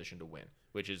offense in a position to win,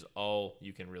 which is all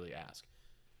you can really ask.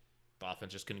 The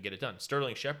offense just couldn't get it done.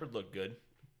 Sterling Shepard looked good,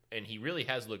 and he really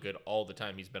has looked good all the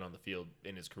time he's been on the field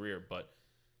in his career, but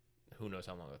who knows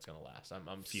how long that's going to last.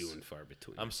 I'm Few and far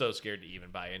between. I'm so scared to even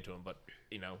buy into him, but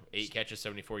 8 catches,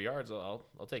 74 yards, I'll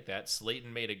take that.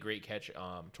 Slayton made a great catch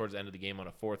towards the end of the game on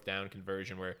a 4th down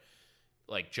conversion where,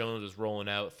 like, Jones was rolling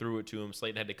out, threw it to him.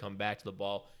 Slayton had to come back to the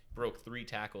ball, broke 3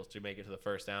 tackles to make it to the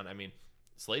 1st down. I mean,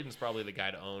 Slayton's probably the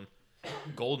guy to own.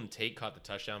 Golden Tate caught the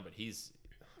touchdown, but he's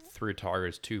 3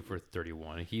 targets, 2 for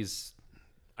 31.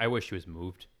 I wish he was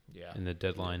moved Yeah. in the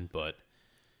deadline, but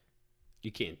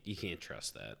You can't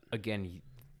trust that. again,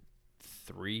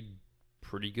 3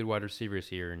 pretty good wide receivers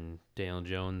here, and Daniel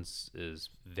Jones is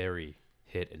very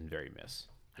hit and very miss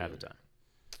half the time.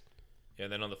 Yeah,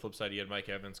 and then on the flip side, you had Mike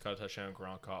Evans caught a touchdown.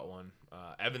 Gronk caught one.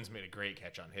 Evans made a great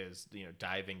catch on his,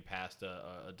 diving past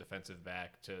a defensive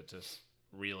back to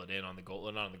reel it in on the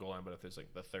goal, not on the goal line, but if there's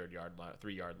like the 3-yard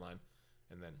line,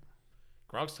 and then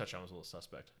Gronk's touchdown was a little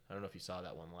suspect. I don't know if you saw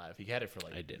that one live. He had it for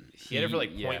like I didn't. He had it for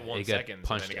like 0.1 he got seconds.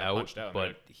 punched and then out, it got punched out.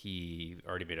 but he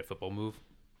already made a football move.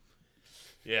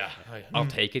 Yeah, I'll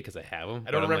take it because I have him.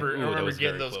 I don't but I'm remember. like, I "Ooh, don't that remember was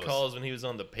getting very those close." calls when he was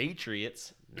on the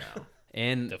Patriots. No.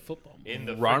 And The football. In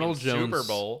the Ronald friggin' Jones Super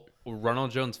Bowl.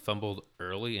 Ronald Jones fumbled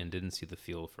early and didn't see the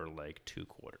field for like 2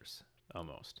 quarters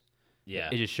almost. Yeah.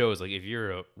 It just shows, like, if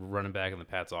you're a running back in the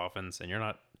Pats offense and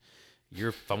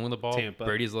you're fumbling the ball. Tampa.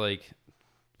 Brady's like,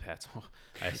 Pats.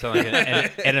 I sound like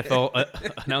an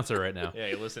NFL announcer right now. Yeah,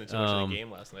 you listened to too much of the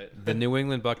game last night. The New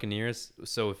England Buccaneers.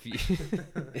 So if you,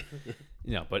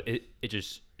 but it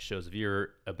just shows if you're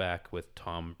a back with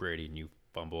Tom Brady and you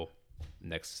fumble,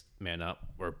 next man up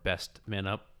or best man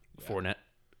up, Fournette,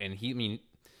 and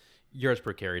yards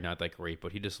per carry not that great,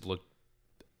 but he just looked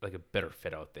like a better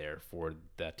fit out there for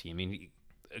that team. I mean,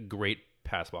 a great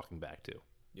pass blocking back too.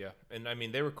 Yeah, and I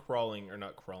mean, they were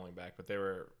not crawling back, but they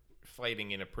were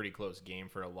fighting in a pretty close game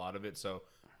for a lot of it. So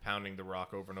pounding the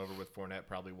rock over and over with Fournette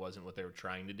probably wasn't what they were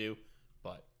trying to do.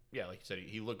 But yeah, like you said,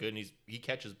 he looked good, and he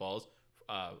catches balls.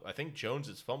 I think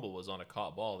Jones's fumble was on a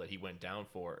caught ball that he went down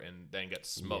for and then got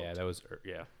smoked. Yeah, that was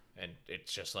And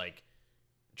it's just like,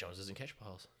 Jones doesn't catch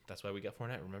balls. That's why we got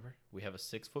Fournette, remember? We have a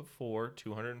 6'4",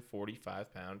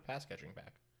 245-pound pass catching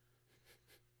back.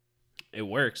 It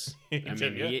works. I mean,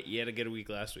 did, yeah. he had a good week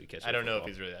last week. I don't know if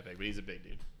he's really that big, but he's a big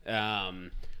dude. All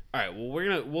right.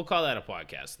 Well, we'll call that a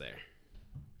podcast there.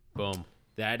 Boom.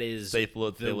 That is Stay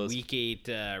fluid, stay the loose. week 8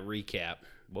 recap.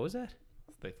 What was that?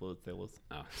 Stay fluid, stay loose.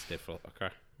 Oh, stay full.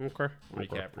 Okay.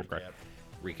 Recap.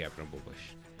 Recap Number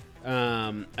Bush.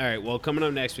 All right. Well, coming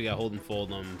up next, we got Hold and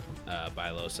Fold 'em,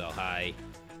 Buy Low, Sell High,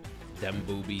 Them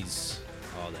Boobies,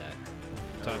 all that.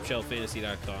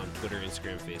 TopShelfFantasy.com, Twitter,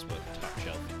 Instagram, Facebook, Top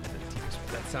Shelf.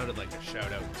 That sounded like a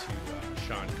shout out to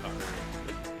Sean Connery.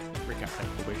 Recap time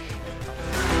for Wish.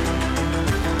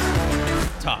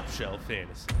 Top Shelf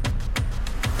Fantasy.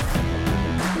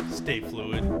 Stay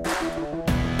fluid.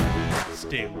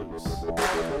 Stay loose.